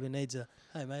just probably needs a,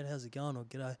 hey, mate, how's it going? Or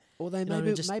g'day. Or they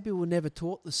maybe were never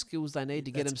taught the skills they need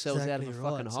to get themselves out of a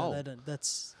fucking hole.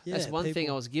 So that's one thing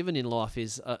I was given in life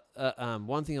is,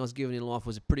 one thing I was given in life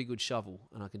was a pretty good shovel,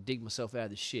 and I can dig myself out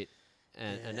of the shit.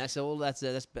 And that's all. That's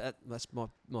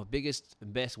my biggest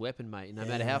and best weapon, mate. No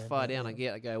matter how far down I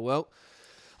get, I go, well,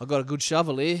 I got a good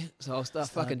shovel here, so I'll start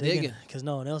fucking digging. Because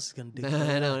no one else is going to dig.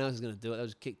 No one else is going to do it. I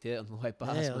was kicked out on the way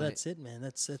past. Yeah, well, that's it, man.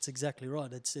 That's exactly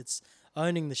right. It's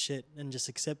owning the shit and just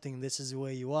accepting this is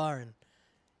where you are, and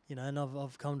you know. And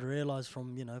I've come to realize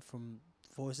from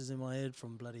voices in my head,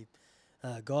 from bloody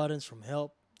guidance, from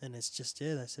help, and it's just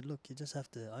they said, look, you just have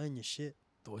to own your shit.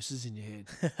 Voices in your head.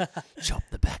 Chop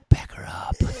the backpacker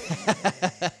up.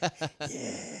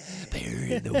 Yeah.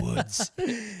 Bury in the woods.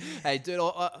 Hey, dude,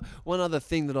 one other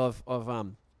thing that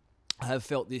I have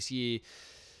felt this year,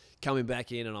 coming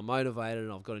back in, and I'm motivated,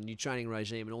 and I've got a new training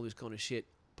regime and all this kind of shit,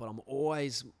 but I'm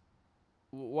always,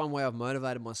 one way I've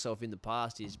motivated myself in the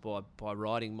past is by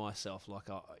writing myself. Like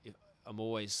I'm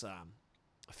always...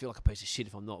 I feel like a piece of shit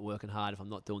if I'm not working hard, if I'm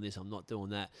not doing this, I'm not doing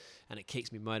that. And it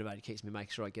keeps me motivated, keeps me making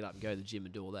sure I get up and go to the gym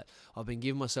and do all that. I've been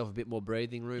giving myself a bit more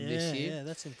breathing room this year. Yeah,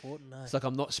 that's important. It's like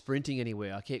I'm not sprinting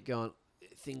anywhere. I keep going,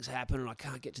 things happen and I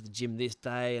can't get to the gym this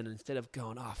day. And instead of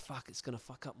going, oh, fuck, it's going to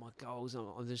fuck up my goals,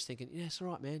 I'm just thinking, yeah, it's all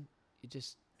right, man. You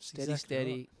just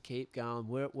steady, keep going.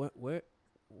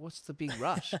 What's the big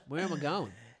rush? Where am I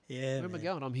going? Yeah, where am I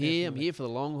going? I'm here. I'm here for the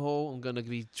long haul. I'm going to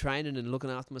be training and looking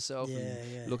after myself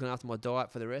and looking after my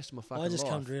diet for the rest of my fucking life. I just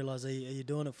come to realise, are you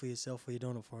doing it for yourself or are you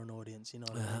doing it for an audience? You know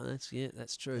what I mean?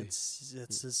 That's true. It's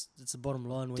the bottom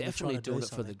line. When definitely you're trying to doing it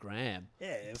for the gram.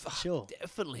 Yeah, for sure.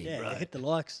 Definitely, yeah, bro. Hit the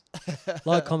likes.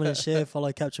 Like, comment and share.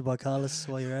 Follow Captured by Carlos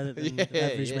while you're at it. And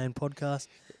Average Man Podcast.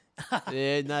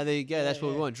 Yeah, no, there you go. That's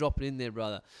what we want. Drop it in there,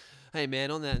 brother. Hey,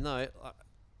 man, on that note,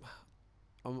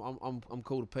 I'm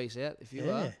cool to peace out if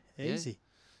you are. Easy.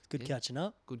 Good catching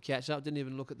up. Good catch up. Didn't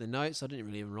even look at the notes. I didn't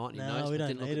really even write any notes. No, we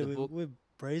don't need it. Book. We're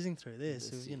breezing through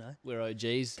this. You know, we're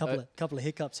OGs. Couple of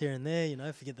hiccups here and there. You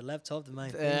know, forget the laptop, the main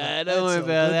thing. Don't worry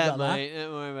about that, mate.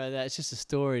 Don't worry about that. It's just a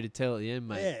story to tell at the end,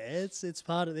 mate. Yeah, it's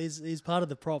part of. He's part of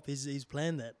the prop. He's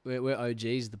planned that. We're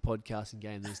OGs of the podcasting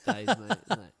game these days,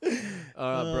 mate.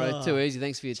 All right, bro. Too easy.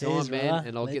 Thanks for your time, man. Brother.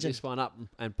 And I'll get this one up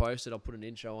and post it. I'll put an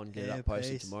intro on, get it up,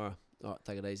 posted tomorrow. All right,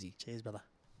 take it easy. Cheers, brother.